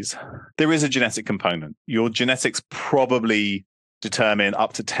Alzheimer's disease, there is a genetic component. Your genetics probably determine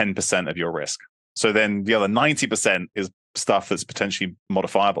up to 10% of your risk. So then the other 90% is stuff that's potentially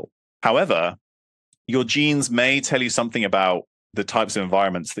modifiable. However, your genes may tell you something about the types of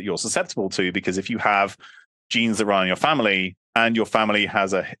environments that you're susceptible to, because if you have genes that run in your family and your family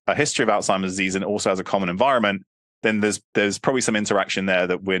has a history of Alzheimer's disease and also has a common environment, then there's probably some interaction there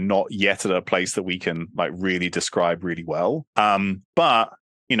that we're not yet at a place that we can really describe really well. But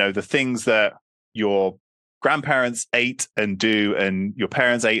the things that your grandparents ate and do, and your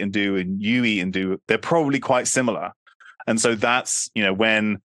parents ate and do, and you eat and do, they're probably quite similar. And so that's,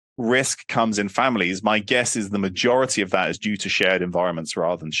 when risk comes in families, my guess is the majority of that is due to shared environments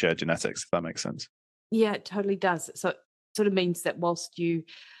rather than shared genetics, if that makes sense. Yeah, it totally does. So it sort of means that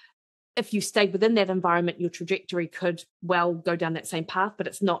if you stayed within that environment, your trajectory could well go down that same path, but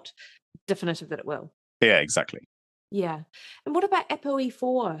it's not definitive that it will. Yeah, exactly. Yeah. And what about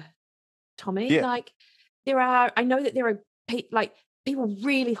ApoE4, Tommy? Yeah. I know that there are people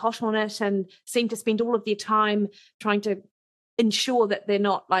really hot on it and seem to spend all of their time trying to ensure that they're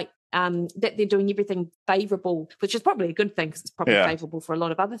not that they're doing everything favorable, which is probably a good thing because it's probably favorable for a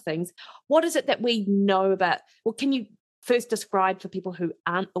lot of other things. What is it that we know about? Well, can you first describe for people who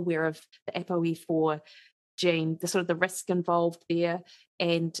aren't aware of the ApoE4 gene, the sort of the risk involved there,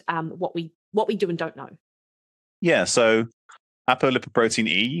 and what we do and don't know? Yeah, so apolipoprotein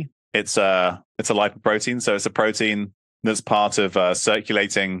E, it's a lipoprotein, so it's a protein that's part of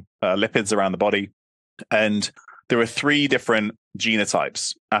circulating lipids around the body, and there are 3 different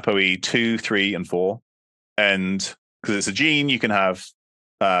genotypes: ApoE 2, 3, and 4. And because it's a gene, you can have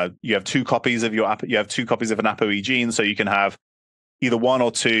you have 2 copies of you have 2 copies of an ApoE gene, so you can have either 1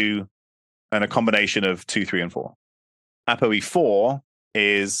 or 2, and a combination of 2, 3, and 4. ApoE4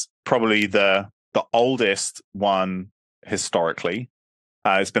 is probably the oldest one historically.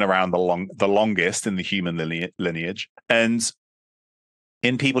 It's been around the longest in the human lineage, and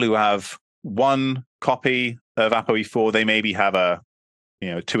in people who have 1 copy of ApoE4, they maybe have a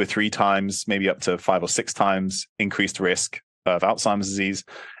 2 or 3 times, maybe up to 5 or 6 times increased risk of Alzheimer's disease.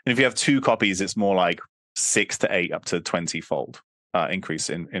 And if you have 2 copies, it's more like 6 to 8, up to 20-fold increase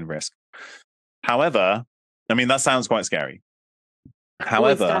in risk. However, that sounds quite scary.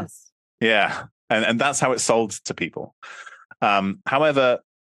 However, yeah, and that's how it's sold to people. However,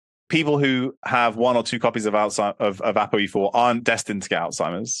 people who have 1 or 2 copies of ApoE4 aren't destined to get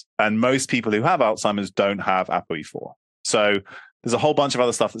Alzheimer's, and most people who have Alzheimer's don't have ApoE4. So there's a whole bunch of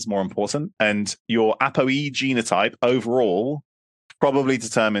other stuff that's more important, and your ApoE genotype overall probably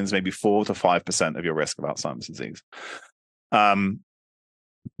determines maybe 4 to 5% of your risk of Alzheimer's disease.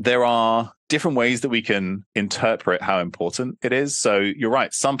 There are different ways that we can interpret how important it is. So you're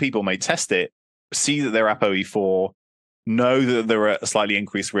right, some people may test it, see that they're ApoE4, know that they're at a slightly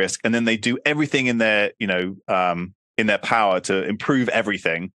increased risk, and then they do everything in their power to improve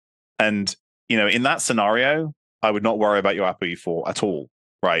everything. And in that scenario, I would not worry about your ApoE4 at all,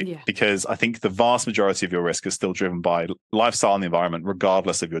 right? Yeah. Because I think the vast majority of your risk is still driven by lifestyle and the environment,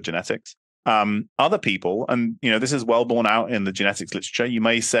 regardless of your genetics. Other people, and this is well borne out in the genetics literature, you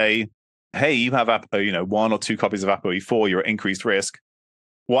may say, hey, you have 1 or 2 copies of ApoE4, you're at increased risk.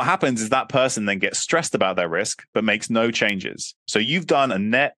 What happens is that person then gets stressed about their risk, but makes no changes. So you've done a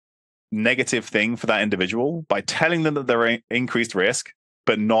net negative thing for that individual by telling them that they're at increased risk,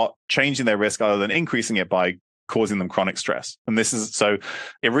 but not changing their risk other than increasing it by causing them chronic stress. And so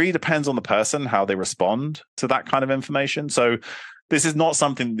it really depends on the person, how they respond to that kind of information. So this is not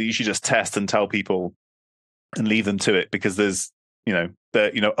something that you should just test and tell people and leave them to it, because there's,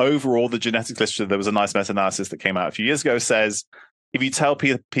 overall the genetics literature, there was a nice meta-analysis that came out a few years ago, says if you tell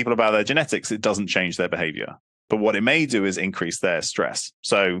people about their genetics, it doesn't change their behavior. But what it may do is increase their stress.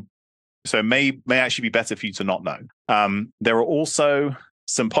 So it may actually be better for you to not know. There are also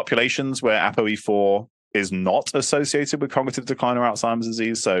some populations where ApoE4 is not associated with cognitive decline or Alzheimer's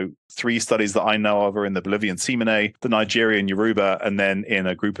disease. So 3 studies that I know of are in the Bolivian Tsimane, the Nigerian Yoruba, and then in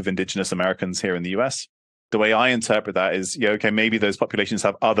a group of indigenous Americans here in the US. The way I interpret that is, okay, maybe those populations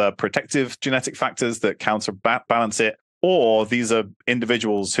have other protective genetic factors that counterbalance it, or these are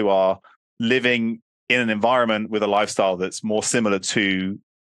individuals who are living in an environment with a lifestyle that's more similar to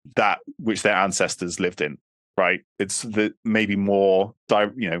that which their ancestors lived in, right? It's maybe more,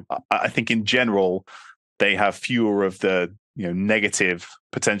 I think in general, they have fewer of the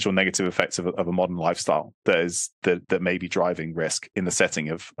potential negative effects of a modern lifestyle that may be driving risk in the setting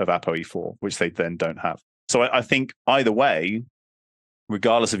of ApoE4, which they then don't have. So I think either way,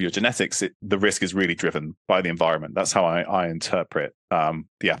 regardless of your genetics, the risk is really driven by the environment. That's how I interpret the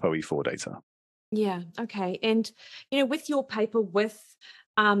ApoE4 data. Yeah. Okay. And with your paper with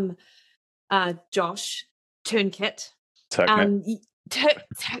Josh Turnkett, Turnkett.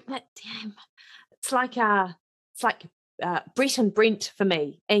 Turnkett, damn, it's like Brett and Brent for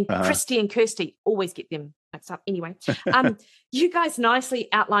me, and Christy and Kirsty, always get them mixed up. Anyway, you guys nicely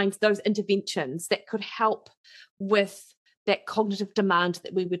outlined those interventions that could help with that cognitive demand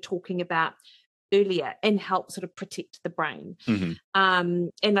that we were talking about earlier and help sort of protect the brain. Mm-hmm.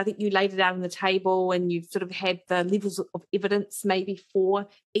 And I think you laid it out on the table, and you've sort of had the levels of evidence maybe for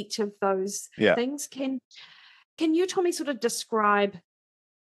each of those things. Can you, Tommy, sort of describe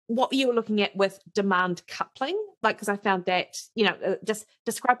what you were looking at with demand coupling? Like, because I found that, just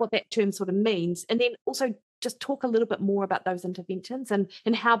describe what that term sort of means, and then also just talk a little bit more about those interventions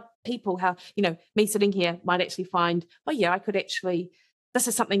and how people, me sitting here might actually find, I could actually, this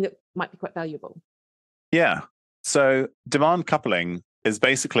is something that might be quite valuable. Yeah. So demand coupling is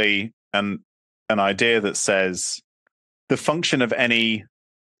basically an idea that says the function of any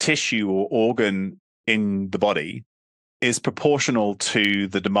tissue or organ in the body is proportional to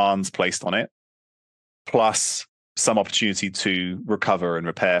the demands placed on it, plus some opportunity to recover and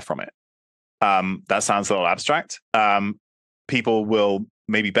repair from it. That sounds a little abstract. People will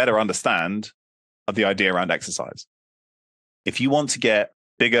maybe better understand the idea around exercise. If you want to get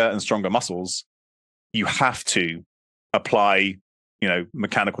bigger and stronger muscles, you have to apply,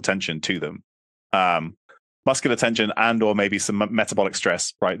 mechanical tension to them. Muscular tension and or maybe some metabolic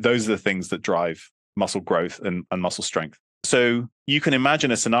stress, right? Those are the things that drive muscle growth and muscle strength. So you can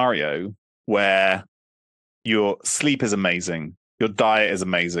imagine a scenario where your sleep is amazing, your diet is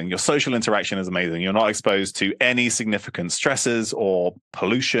amazing, your social interaction is amazing, you're not exposed to any significant stresses or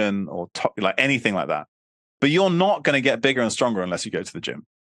pollution or anything like that. But you're not going to get bigger and stronger unless you go to the gym,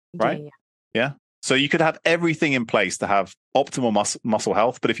 right? Yeah. So you could have everything in place to have optimal muscle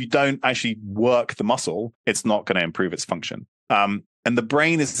health, but if you don't actually work the muscle, it's not going to improve its function. And the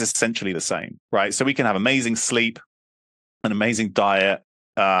brain is essentially the same, right? So we can have amazing sleep, an amazing diet.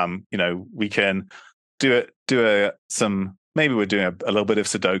 We can maybe we're doing a little bit of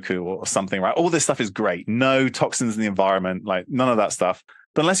sudoku or something, right? All this stuff is great. No toxins in the environment, like none of that stuff.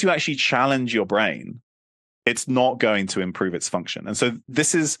 But unless you actually challenge your brain, it's not going to improve its function. And so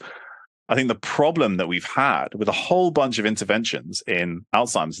this is, I think, the problem that we've had with a whole bunch of interventions in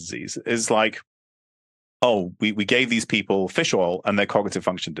Alzheimer's disease is like, we gave these people fish oil and their cognitive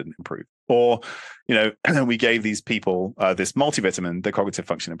function didn't improve. Or, we gave these people this multivitamin, their cognitive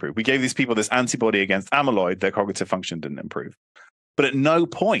function improved. We gave these people this antibody against amyloid, their cognitive function didn't improve. But at no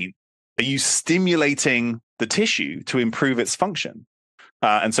point are you stimulating the tissue to improve its function.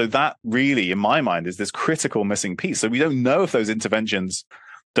 And so that really, in my mind, is this critical missing piece. So we don't know if those interventions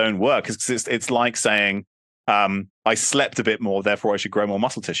don't work. It's like saying, I slept a bit more, therefore I should grow more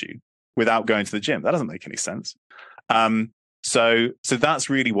muscle tissue without going to the gym. That doesn't make any sense. So that's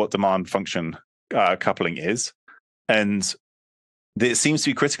really what demand function coupling is. And it seems to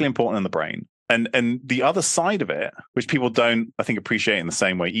be critically important in the brain. And the other side of it, which people don't, I think, appreciate in the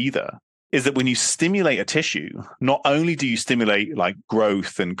same way either, is that when you stimulate a tissue, not only do you stimulate like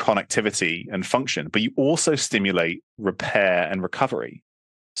growth and connectivity and function, but you also stimulate repair and recovery.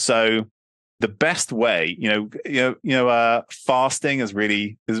 So the best way, fasting is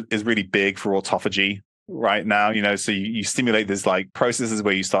really big for autophagy right now. So you stimulate these like processes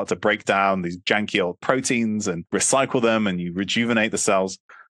where you start to break down these janky old proteins and recycle them, and you rejuvenate the cells.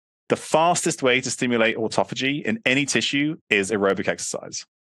 The fastest way to stimulate autophagy in any tissue is aerobic exercise.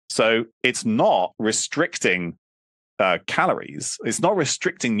 So it's not restricting calories. It's not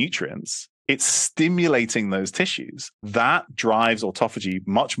restricting nutrients. It's stimulating those tissues. That drives autophagy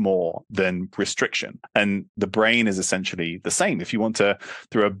much more than restriction. And the brain is essentially the same. If you want to,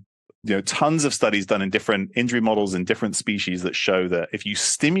 there are tons of studies done in different injury models in different species that show that if you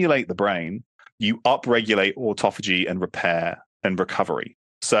stimulate the brain, you upregulate autophagy and repair and recovery.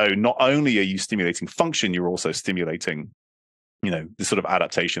 So not only are you stimulating function, you're also stimulating, this sort of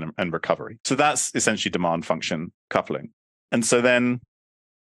adaptation and recovery. So that's essentially demand function coupling. And so then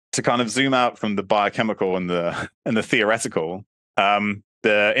to kind of zoom out from the biochemical and the theoretical,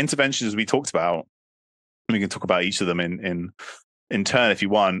 the interventions we talked about, we can talk about each of them in turn if you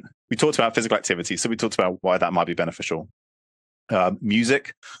want. We talked about physical activity, so we talked about why that might be beneficial.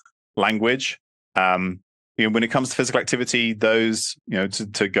 Music, language. When it comes to physical activity, those,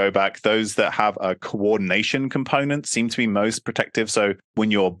 to go back, those that have a coordination component seem to be most protective. So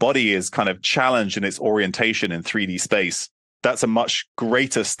when your body is kind of challenged in its orientation in 3D space, that's a much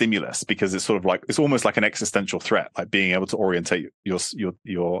greater stimulus because it's it's almost like an existential threat, like being able to orientate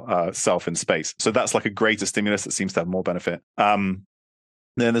your self in space. So that's like a greater stimulus that seems to have more benefit. Then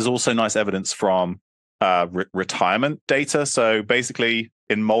there's also nice evidence from retirement data. So basically,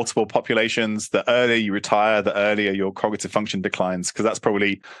 in multiple populations, the earlier you retire, the earlier your cognitive function declines, because that's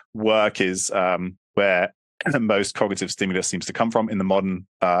probably work is where most cognitive stimulus seems to come from in the modern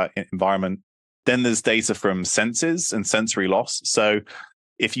environment. Then there's data from senses and sensory loss. So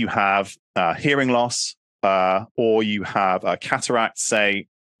if you have hearing loss or you have a cataract, say,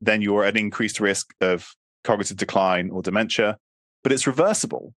 then you're at increased risk of cognitive decline or dementia, but it's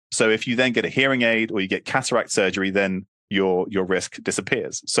reversible. So if you then get a hearing aid or you get cataract surgery, then your risk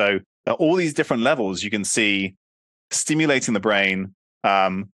disappears. So at all these different levels, you can see stimulating the brain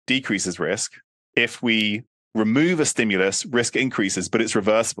decreases risk. If we remove a stimulus, risk increases, but it's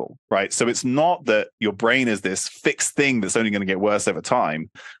reversible, right? So it's not that your brain is this fixed thing that's only going to get worse over time.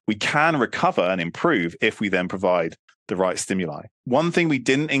 We can recover and improve if we then provide the right stimuli. One thing we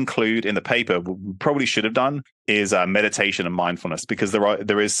didn't include in the paper, we probably should have done, is meditation and mindfulness, because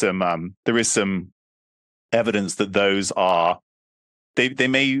there is some evidence that those are they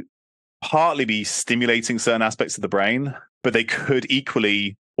may partly be stimulating certain aspects of the brain, but they could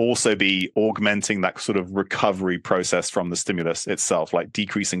equally also be augmenting that sort of recovery process from the stimulus itself, like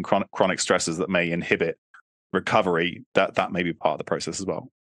decreasing chronic stresses that may inhibit recovery. That may be part of the process as well.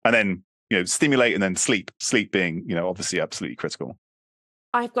 And then stimulate and then sleep being obviously absolutely critical.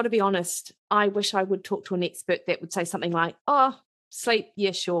 I've got to be honest, I wish I would talk to an expert that would say something like, sleep,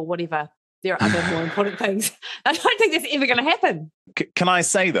 yeah, sure, whatever. There are other more important things. I don't think that's ever going to happen. Can I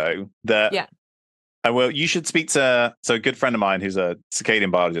say, though, that you should speak to a good friend of mine who's a circadian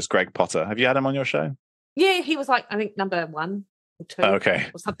biologist, Greg Potter. Have you had him on your show? Yeah, he was I think number 1 or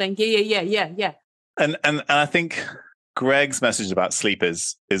 2 or something. Yeah. And I think Greg's message about sleep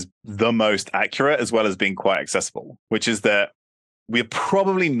is the most accurate, as well as being quite accessible, which is that we're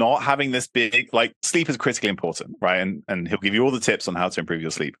probably not having this big, sleep is critically important, right? And he'll give you all the tips on how to improve your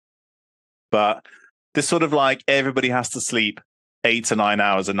sleep. But this sort of everybody has to sleep 8 to 9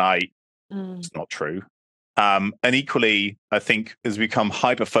 hours a night. It's not true. And equally, I think as we become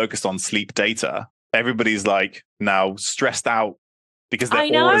hyper-focused on sleep data, everybody's now stressed out because their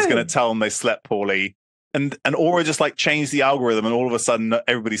Aura is going to tell them they slept poorly. And Aura just changed the algorithm, and all of a sudden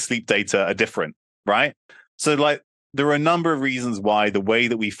everybody's sleep data are different, right? So there are a number of reasons why the way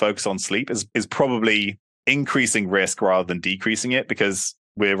that we focus on sleep is probably increasing risk rather than decreasing it, because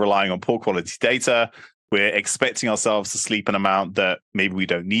we're relying on poor quality data. We're expecting ourselves to sleep an amount that maybe we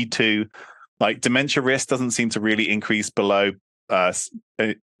don't need to. Dementia risk doesn't seem to really increase below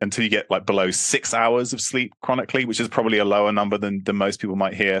until you get below 6 hours of sleep chronically, which is probably a lower number than most people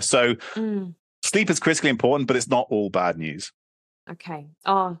might hear. So sleep is critically important, but it's not all bad news. Okay.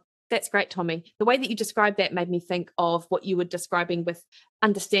 Oh, that's great, Tommy. The way that you described that made me think of what you were describing with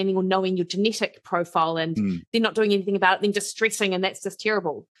understanding or knowing your genetic profile, and they're not doing anything about it, then just stressing, and that's just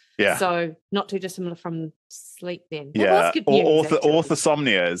terrible. Yeah. So not too dissimilar from sleep then. Yeah.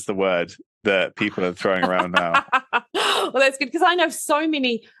 Orthosomnia is the word that people are throwing around now. Well, that's good, because I know so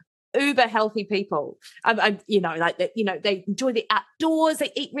many uber healthy people. They enjoy the outdoors,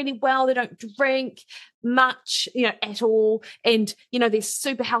 they eat really well, they don't drink much, at all. And, they're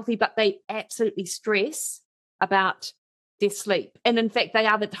super healthy, but they absolutely stress about their sleep. And in fact, they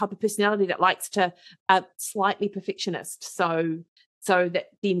are the type of personality that likes to slightly perfectionist. So that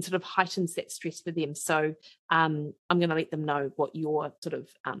then sort of heightens that stress for them. So I'm going to let them know what your sort of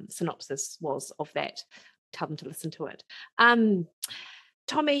synopsis was of that. Tell them to listen to it.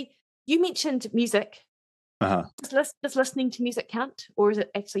 Tommy, you mentioned music. Does listening to music count, or is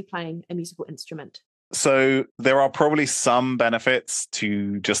it actually playing a musical instrument? So there are probably some benefits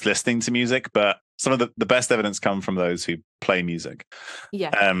to just listening to music, but some of the best evidence come from those who play music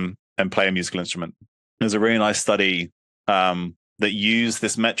and play a musical instrument. There's a really nice study that used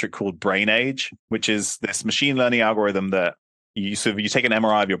this metric called brain age, which is this machine learning algorithm that you take an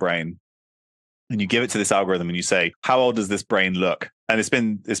MRI of your brain and you give it to this algorithm and you say, how old does this brain look? and it's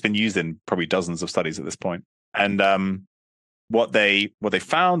been used in probably dozens of studies at this point. And what they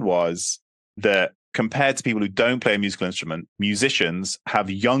found was that compared to people who don't play a musical instrument, musicians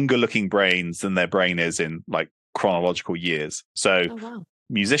have younger looking brains than their brain is in like chronological years. So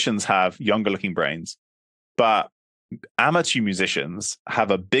musicians have younger looking brains, but amateur musicians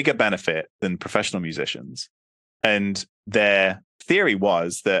have a bigger benefit than professional musicians. And their theory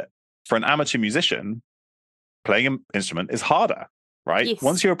was that for an amateur musician, playing an instrument is harder, right? Yes.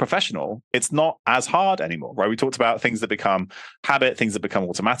 Once you're a professional, it's not as hard anymore, right? We talked about things that become habit, things that become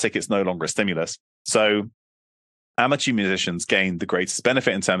automatic. It's no longer a stimulus. So amateur musicians gain the greatest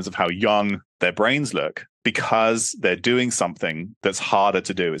benefit in terms of how young their brains look because they're doing something that's harder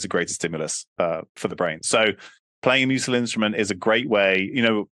to do. It's a greater stimulus for the brain. So playing a musical instrument is a great way,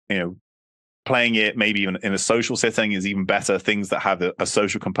 playing it maybe even in a social setting is even better. Things that have a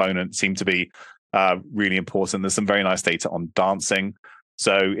social component seem to be really important. There's some very nice data on dancing.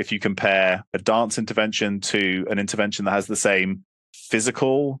 So if you compare a dance intervention to an intervention that has the same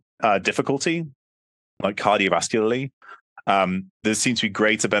physical difficulty, like cardiovascularly, there seems to be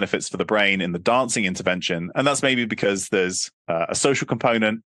greater benefits for the brain in the dancing intervention. And that's maybe because there's a social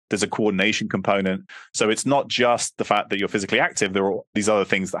component, there's a coordination component. So it's not just the fact that you're physically active, there are these other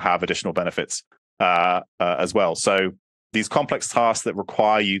things that have additional benefits as well. So these complex tasks that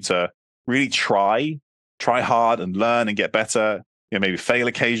require you to really try hard and learn and get better, maybe fail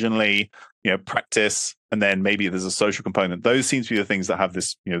occasionally, practice, and then maybe there's a social component. Those seem to be the things that have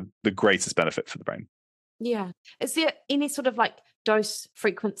this, the greatest benefit for the brain. Yeah. Is there any sort of like dose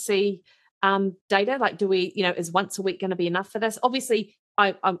frequency data? Like, do we, is once a week going to be enough for this? Obviously,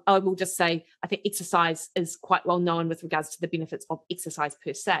 I will just say, I think exercise is quite well known with regards to the benefits of exercise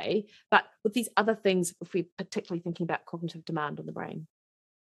per se. But with these other things, if we're particularly thinking about cognitive demand on the brain,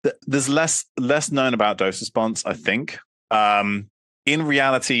 there's less known about dose response, I think. In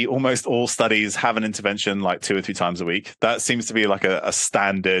reality, almost all studies have an intervention like 2 or 3 times a week. That seems to be like a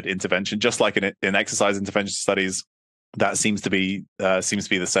standard intervention, just like in exercise intervention studies. That seems to be the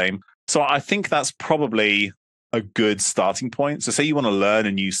same. So I think that's probably a good starting point. So say you want to learn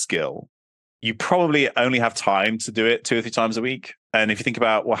a new skill, you probably only have time to do it 2 or 3 times a week. And if you think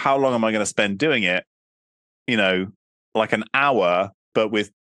about, well, how long am I going to spend doing it? Like an hour, but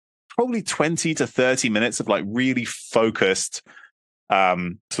with probably 20 to 30 minutes of like really focused,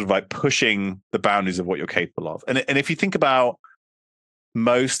 sort of like pushing the boundaries of what you're capable of. And if you think about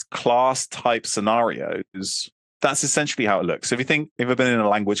most class type scenarios, that's essentially how it looks. So if you've ever been in a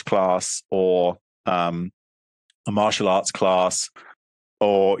language class or a martial arts class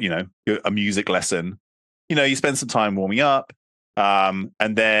or, a music lesson, you spend some time warming up, and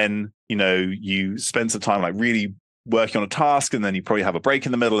then, you spend some time like really working on a task, and then you probably have a break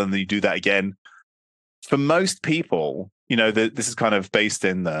in the middle, and then you do that again. For most people, this is kind of based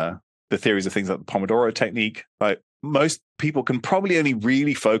in the theories of things like the Pomodoro technique. Like most people can probably only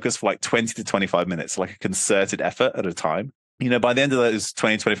really focus for like 20 to 25 minutes, like a concerted effort at a time. By the end of those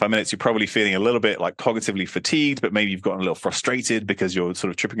 20, 25 minutes, you're probably feeling a little bit like cognitively fatigued, but maybe you've gotten a little frustrated because you're sort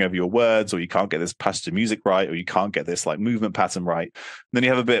of tripping over your words, or you can't get this passage of music right, or you can't get this like movement pattern right. And then you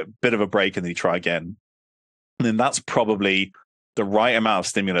have a bit of a break, and then you try again. And then that's probably the right amount of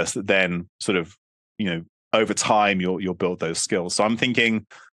stimulus that then sort of, over time, you'll build those skills. So I'm thinking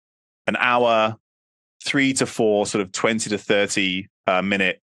an hour, 3 to 4 sort of 20 to 30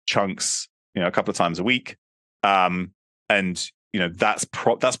 minute chunks, a couple of times a week. And that's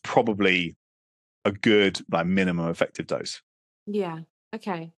probably a good like minimum effective dose. Yeah.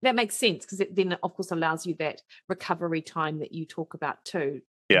 Okay. That makes sense, because it then of course allows you that recovery time that you talk about too.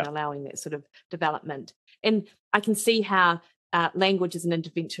 Yeah. And allowing that sort of development. And I can see how language as an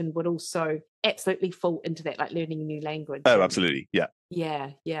intervention would also absolutely fall into that, like learning a new language. Oh, absolutely. Yeah.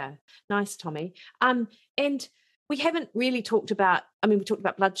 Yeah. Nice, Tommy. And we haven't really talked about, we talked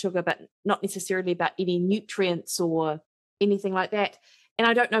about blood sugar, but not necessarily about any nutrients or anything like that. And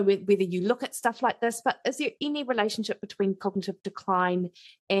I don't know whether you look at stuff like this, but is there any relationship between cognitive decline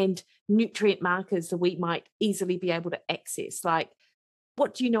and nutrient markers that we might easily be able to access? Like,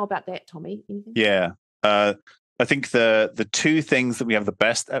 what do you know about that, Tommy? Anything? Yeah. I think the two things that we have the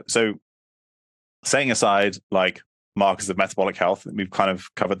best, so setting aside like markers of metabolic health, we've kind of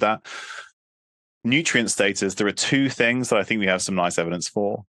covered that. Nutrient status, there are 2 things that I think we have some nice evidence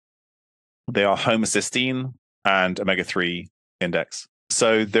for. They are homocysteine and omega-3 index.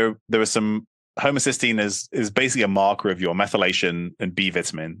 So there are some, homocysteine is basically a marker of your methylation and B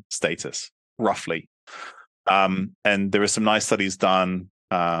vitamin status, roughly. And there are some nice studies done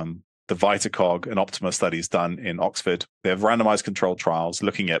that the VitaCog and Optima studies done in Oxford. They have randomized controlled trials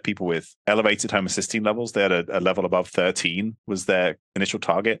looking at people with elevated homocysteine levels. They had a level above 13 was their initial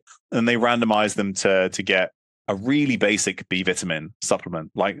target. And they randomized them to get a really basic B vitamin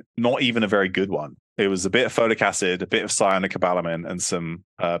supplement, like not even a very good one. It was a bit of folic acid, a bit of cyanocobalamin, and some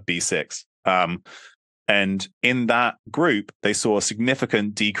B6. And in that group, they saw a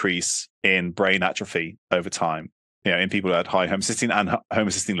significant decrease in brain atrophy over time, in people who had high homocysteine, and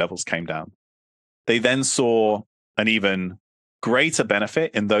homocysteine levels came down. They then saw an even greater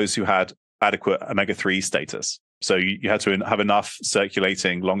benefit in those who had adequate omega-3 status. So you had to have enough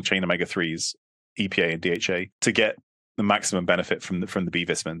circulating long-chain omega-3s, EPA and DHA, to get the maximum benefit from the B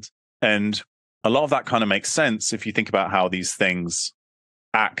vitamins. And a lot of that kind of makes sense if you think about how these things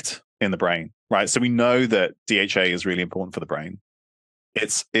act in the brain, right? So we know that DHA is really important for the brain.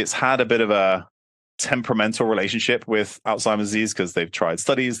 It's had a bit of a temperamental relationship with Alzheimer's disease because they've tried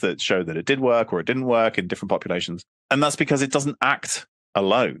studies that show that it did work or it didn't work in different populations. And that's because it doesn't act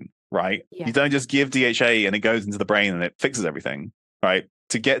alone, right? Yeah. You don't just give DHA and it goes into the brain and it fixes everything, right?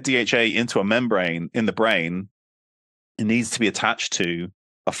 To get DHA into a membrane in the brain, it needs to be attached to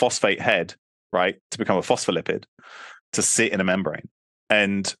a phosphate head, right? To become a phospholipid, to sit in a membrane.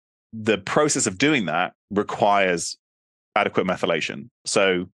 And the process of doing that requires adequate methylation.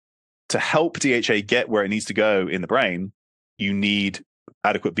 So to help DHA get where it needs to go in the brain, you need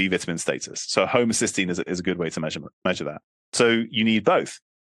adequate B vitamin status. So homocysteine is a good way to measure that. So you need both.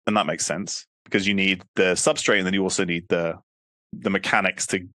 And that makes sense because you need the substrate and then you also need the mechanics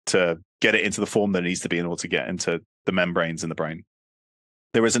to get it into the form that it needs to be in order to get into the membranes in the brain.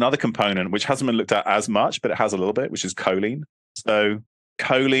 There is another component which hasn't been looked at as much, but it has a little bit, which is choline. So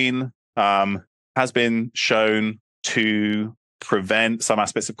choline has been shown to prevent some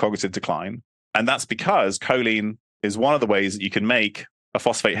aspects of cognitive decline. And that's because choline is one of the ways that you can make a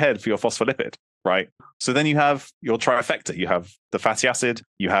phosphate head for your phospholipid, right? So then you have your trifecta. You have the fatty acid,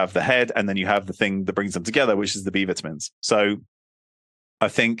 you have the head, and then you have the thing that brings them together, which is the B vitamins. So I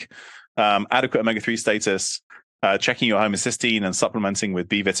think adequate omega-3 status, checking your homocysteine and supplementing with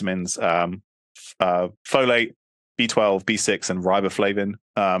B vitamins, folate, B12, B6, and riboflavin.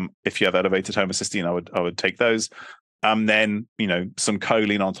 If you have elevated homocysteine, I would take those. Then some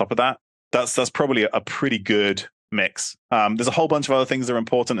choline on top of that. That's probably a pretty good mix. There's a whole bunch of other things that are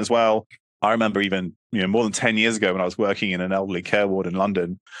important as well. I remember even more than 10 years ago when I was working in an elderly care ward in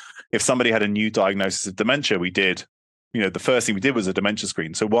London, if somebody had a new diagnosis of dementia, we did, the first thing we did was a dementia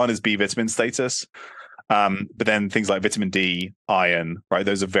screen. So one is B vitamin status, but then things like vitamin D, iron, right?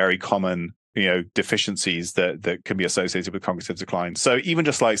 Those are very common deficiencies that can be associated with cognitive decline. So even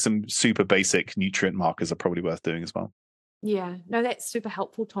just like some super basic nutrient markers are probably worth doing as well. Yeah, no, that's super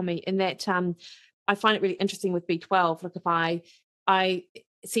helpful, Tommy. In that I find it really interesting with B12. Like if I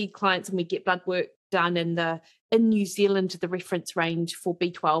see clients and we get blood work done in New Zealand, the reference range for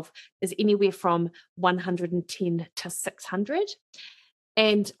B12 is anywhere from 110 to 600.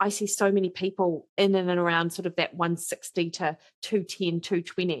 And I see so many people in and around sort of that 160 to 210,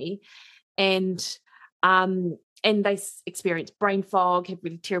 220. And they experience brain fog, have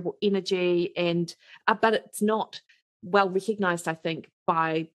really terrible energy, but it's not well recognized, I think,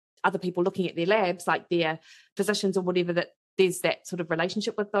 by other people looking at their labs, like their physicians or whatever, that there's that sort of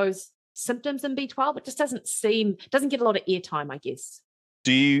relationship with those symptoms in B12. It just doesn't get a lot of airtime, I guess.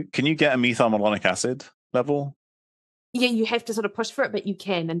 Can you get a methylmalonic acid level? Yeah, you have to sort of push for it, but you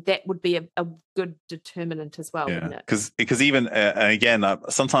can, and that would be a good determinant as well, wouldn't it? Because even, and again,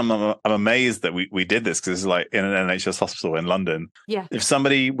 sometimes I'm amazed that we did this because it's like in an NHS hospital in London. Yeah. If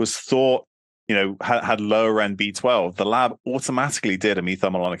somebody was thought, had lower end B12, the lab automatically did a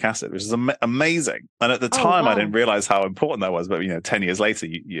methylmalonic acid, which is amazing. And at the time, I didn't realize how important that was. But 10 years later,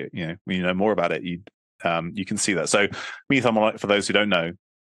 when you know more about it, you can see that. So methylmalonic, for those who don't know,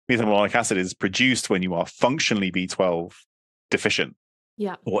 methylmalonic acid is produced when you are functionally B12 deficient,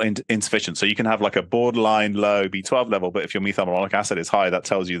 or insufficient. So you can have like a borderline low B12 level, but if your methylmalonic acid is high, that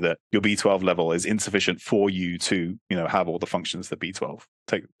tells you that your B12 level is insufficient for you to, have all the functions that B12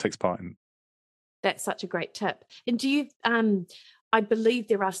 takes part in. That's such a great tip. And do you, I believe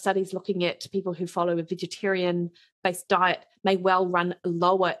there are studies looking at people who follow a vegetarian-based diet may well run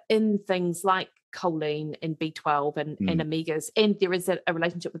lower in things like choline and B12 and omegas. And there is a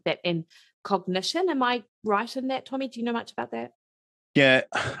relationship with that and cognition. Am I right in that, Tommy? Do you know much about that? Yeah,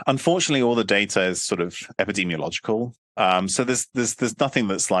 unfortunately, all the data is sort of epidemiological. So there's nothing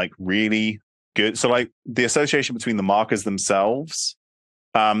that's like really good. So like the association between the markers themselves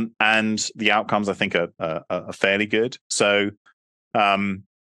and the outcomes, I think, are fairly good. So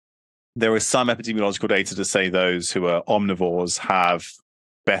there is some epidemiological data to say those who are omnivores have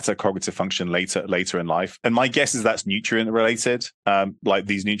better cognitive function later in life. And my guess is that's nutrient related, like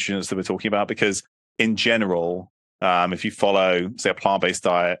these nutrients that we're talking about, because in general, if you follow, say, a plant-based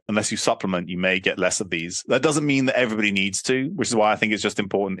diet, unless you supplement, you may get less of these. That doesn't mean that everybody needs to, which is why I think it's just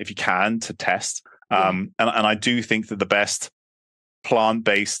important, if you can, to test. And I do think that the best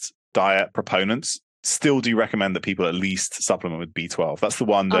plant-based diet proponents still do recommend that people at least supplement with B12. That's the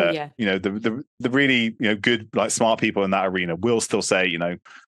one that, the really, good, like smart people in that arena will still say,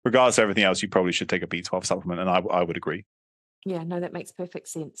 regardless of everything else, you probably should take a B12 supplement. And I would agree. Yeah, no, that makes perfect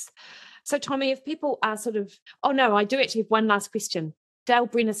sense. So, Tommy, if people are sort of, I do actually have one last question. Dale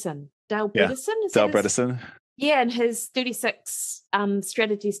Bredesen. Yeah, and his 36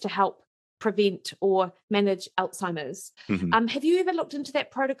 strategies to help prevent or manage Alzheimer's. Mm-hmm. Have you ever looked into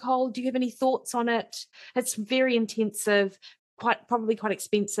that protocol? Do you have any thoughts on it? It's very intensive, probably quite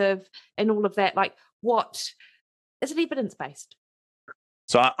expensive, and all of that. Like, what is it evidence-based?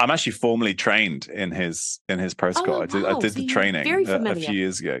 So I'm actually formally trained in his protocol. Oh, wow. I did the training a few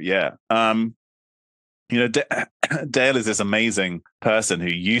years ago. Yeah. Dale is this amazing person who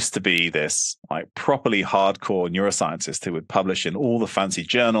used to be this like properly hardcore neuroscientist who would publish in all the fancy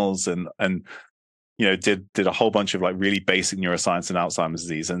journals and did a whole bunch of like really basic neuroscience and Alzheimer's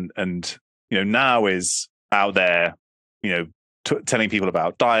disease and now is out there telling people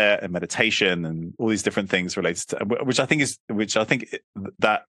about diet and meditation and all these different things related to which I think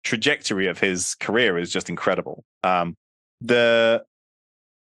that trajectory of his career is just incredible.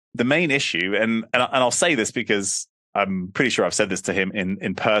 The main issue, and I'll say this because I'm pretty sure I've said this to him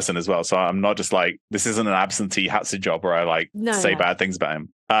in person as well. So I'm not just like, this isn't an absentee Hatsu job where I say bad things about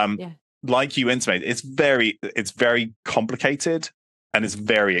him. Like you intimated, it's very complicated and it's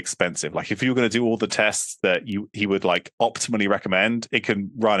very expensive. Like if you're going to do all the tests that he would like optimally recommend, it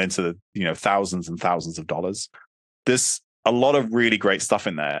can run into the thousands and thousands of dollars. There's a lot of really great stuff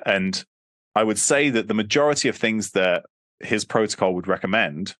in there, and I would say that the majority of things that his protocol would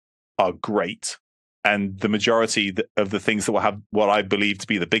recommend are great, and the majority of the things that will have what I believe to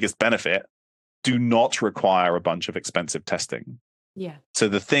be the biggest benefit do not require a bunch of expensive testing. Yeah. So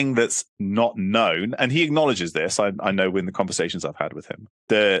the thing that's not known, and he acknowledges this, I know in the conversations I've had with him,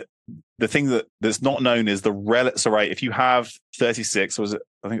 the thing that's not known is so right, if you have 36, I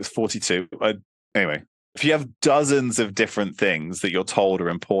think it's 42. Anyway, if you have dozens of different things that you're told are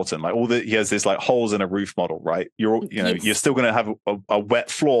important, like he has this like holes in a roof model, right? You're still going to have a wet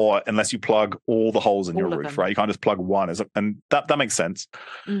floor unless you plug all the holes in your roof, right? You can't just plug one, and that makes sense.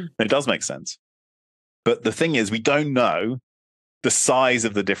 It does make sense. But the thing is, we don't know the size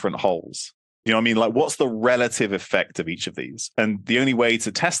of the different holes. You know what I mean? Like, what's the relative effect of each of these? And the only way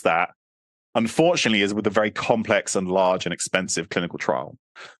to test that, unfortunately, is with a very complex and large and expensive clinical trial.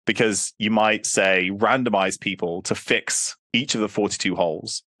 Because you might say randomize people to fix each of the 42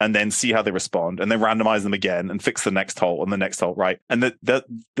 holes and then see how they respond, and then randomize them again and fix the next hole and the next hole, right? And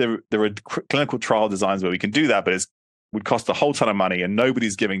there are clinical trial designs where we can do that, but it would cost a whole ton of money, and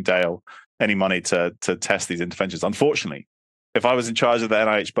nobody's giving Dale any money to test these interventions. Unfortunately, if I was in charge of the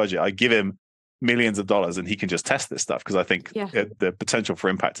NIH budget, I'd give him millions of dollars and he can just test this stuff, because I think the potential for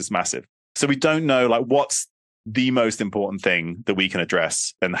impact is massive. So we don't know like what's the most important thing that we can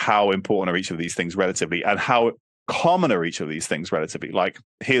address, and how important are each of these things relatively, and how common are each of these things relatively. Like,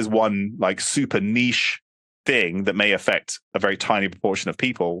 here's one like super niche thing that may affect a very tiny proportion of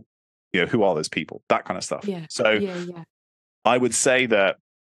people. Who are those people? That kind of stuff. Yeah. So I would say that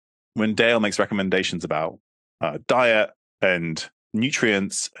when Dale makes recommendations about diet and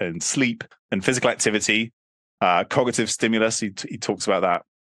nutrients and sleep and physical activity, cognitive stimulus, he talks about that.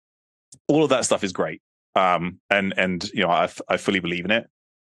 All of that stuff is great. I fully believe in it.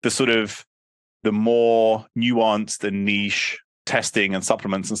 The more nuanced and niche testing and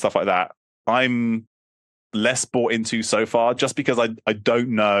supplements and stuff like that, I'm less bought into so far, just because I don't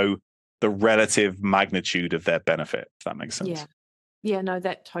know the relative magnitude of their benefit, if that makes sense. Yeah, no,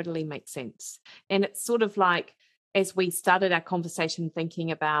 that totally makes sense. And it's sort of like, as we started our conversation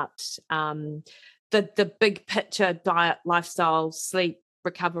thinking about the big picture, diet, lifestyle, sleep,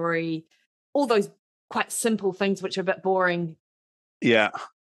 recovery, all those quite simple things which are a bit boring. Yeah.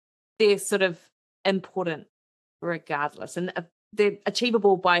 They're sort of important regardless. And they're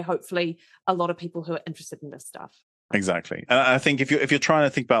achievable by hopefully a lot of people who are interested in this stuff. Exactly. And I think if you're trying to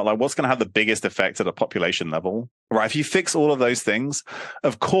think about like what's going to have the biggest effect at a population level, right? If you fix all of those things,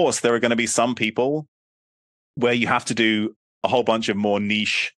 of course, there are going to be some people where you have to do a whole bunch of more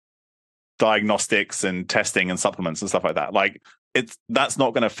niche diagnostics and testing and supplements and stuff like that. Like that's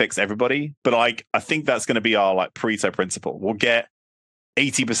not going to fix everybody, but I think that's going to be our like Pareto principle. We'll get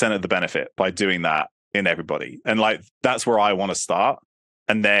 80% of the benefit by doing that in everybody. And like, that's where I want to start.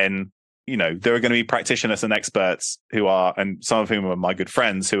 And then, there are going to be practitioners and experts and some of whom are my good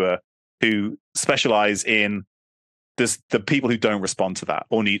friends who specialize in the people who don't respond to that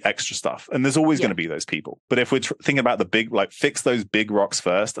or need extra stuff. And there's always going to be those people. But if we're thinking about the big, fix those big rocks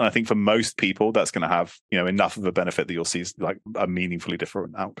first. And I think for most people, that's going to have, enough of a benefit that you'll see like a meaningfully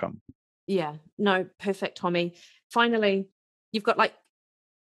different outcome. Yeah, no, perfect, Tommy. Finally, you've got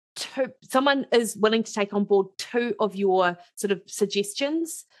someone is willing to take on board 2 of your sort of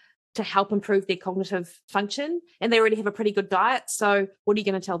suggestions to help improve their cognitive function. And they already have a pretty good diet. So what are you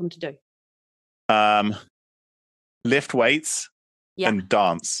going to tell them to do? Lift weights and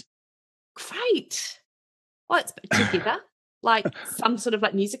dance. Great. Well, it's together, some sort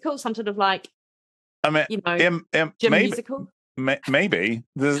of musical, some sort of gym musical. Maybe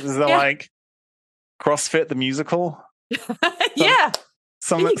there's CrossFit the musical.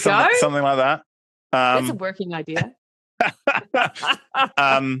 Something like that. That's a working idea.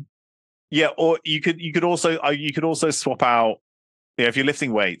 Or you could also swap out. If you're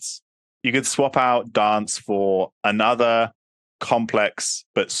lifting weights, you could swap out dance for another complex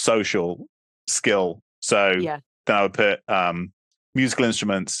but social skill. So then I would put musical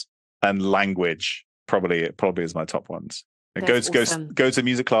instruments and language probably is my top ones. Go to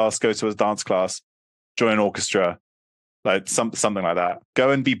music class, go to a dance class, join an orchestra, something like that.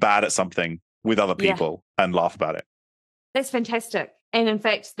 Go and be bad at something with other people and laugh about it. That's fantastic. And in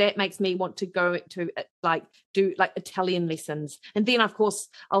fact, that makes me want to go to do Italian lessons. And then, of course,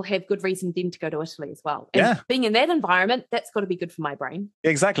 I'll have good reason then to go to Italy as well. And being in that environment, that's got to be good for my brain.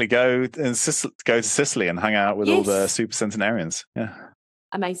 Exactly. Go to Sicily and hang out with all the super centenarians. Yeah.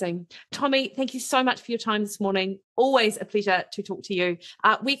 Amazing. Tommy, thank you so much for your time this morning. Always a pleasure to talk to you.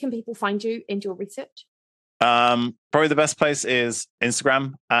 Where can people find you and your research? Probably the best place is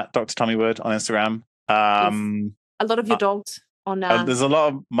Instagram at Dr. Tommy Wood on Instagram. A lot of your dogs on. There's a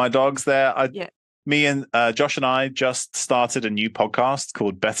lot of my dogs there. Me and Josh and I just started a new podcast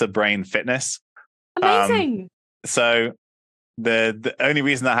called Better Brain Fitness. Amazing. So the only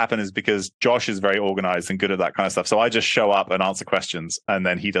reason that happened is because Josh is very organized and good at that kind of stuff. So I just show up and answer questions and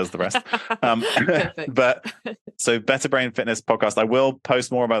then he does the rest. But so Better Brain Fitness podcast, I will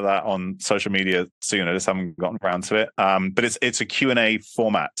post more about that on social media soon. I just haven't gotten around to it. But it's a Q&A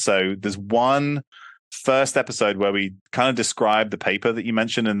format. So there's one first episode where we kind of describe the paper that you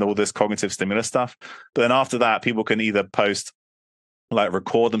mentioned and all this cognitive stimulus stuff. But then after that, people can either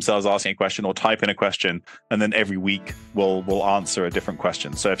record themselves asking a question or type in a question, and then every week we'll answer a different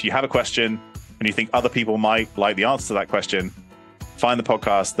question. So if you have a question and you think other people might like the answer to that question, find the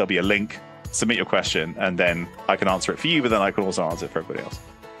podcast, there'll be a link, submit your question, and then I can answer it for you, but then I can also answer it for everybody else.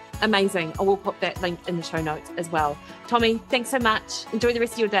 Amazing. I will pop that link in the show notes as well. Tommy, thanks so much. Enjoy the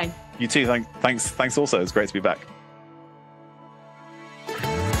rest of your day. You too. Thanks also. It's great to be back.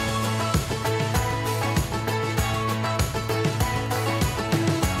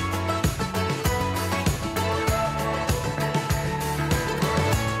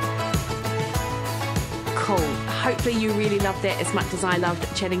 Cool. Hopefully you really loved that as much as I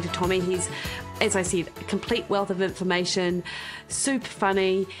loved chatting to Tommy. He's, as I said, a complete wealth of information, super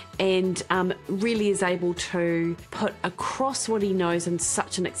funny, and really is able to put across what he knows in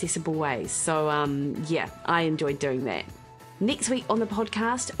such an accessible way. So, I enjoyed doing that. Next week on the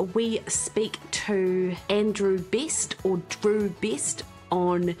podcast, we speak to Andrew Best, or Drew Best,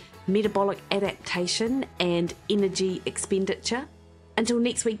 on metabolic adaptation and energy expenditure. Until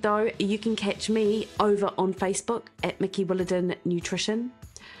next week, though, you can catch me over on Facebook at Mikki Williden Nutrition,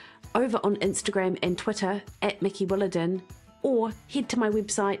 over on Instagram and Twitter at Mikki Williden, or head to my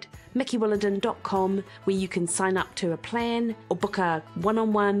website mikkiwilliden.com, where you can sign up to a plan or book a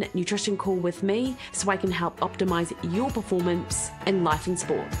one-on-one nutrition call with me so I can help optimize your performance in life and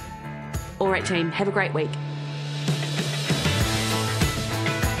sport. All right, team, have a great week.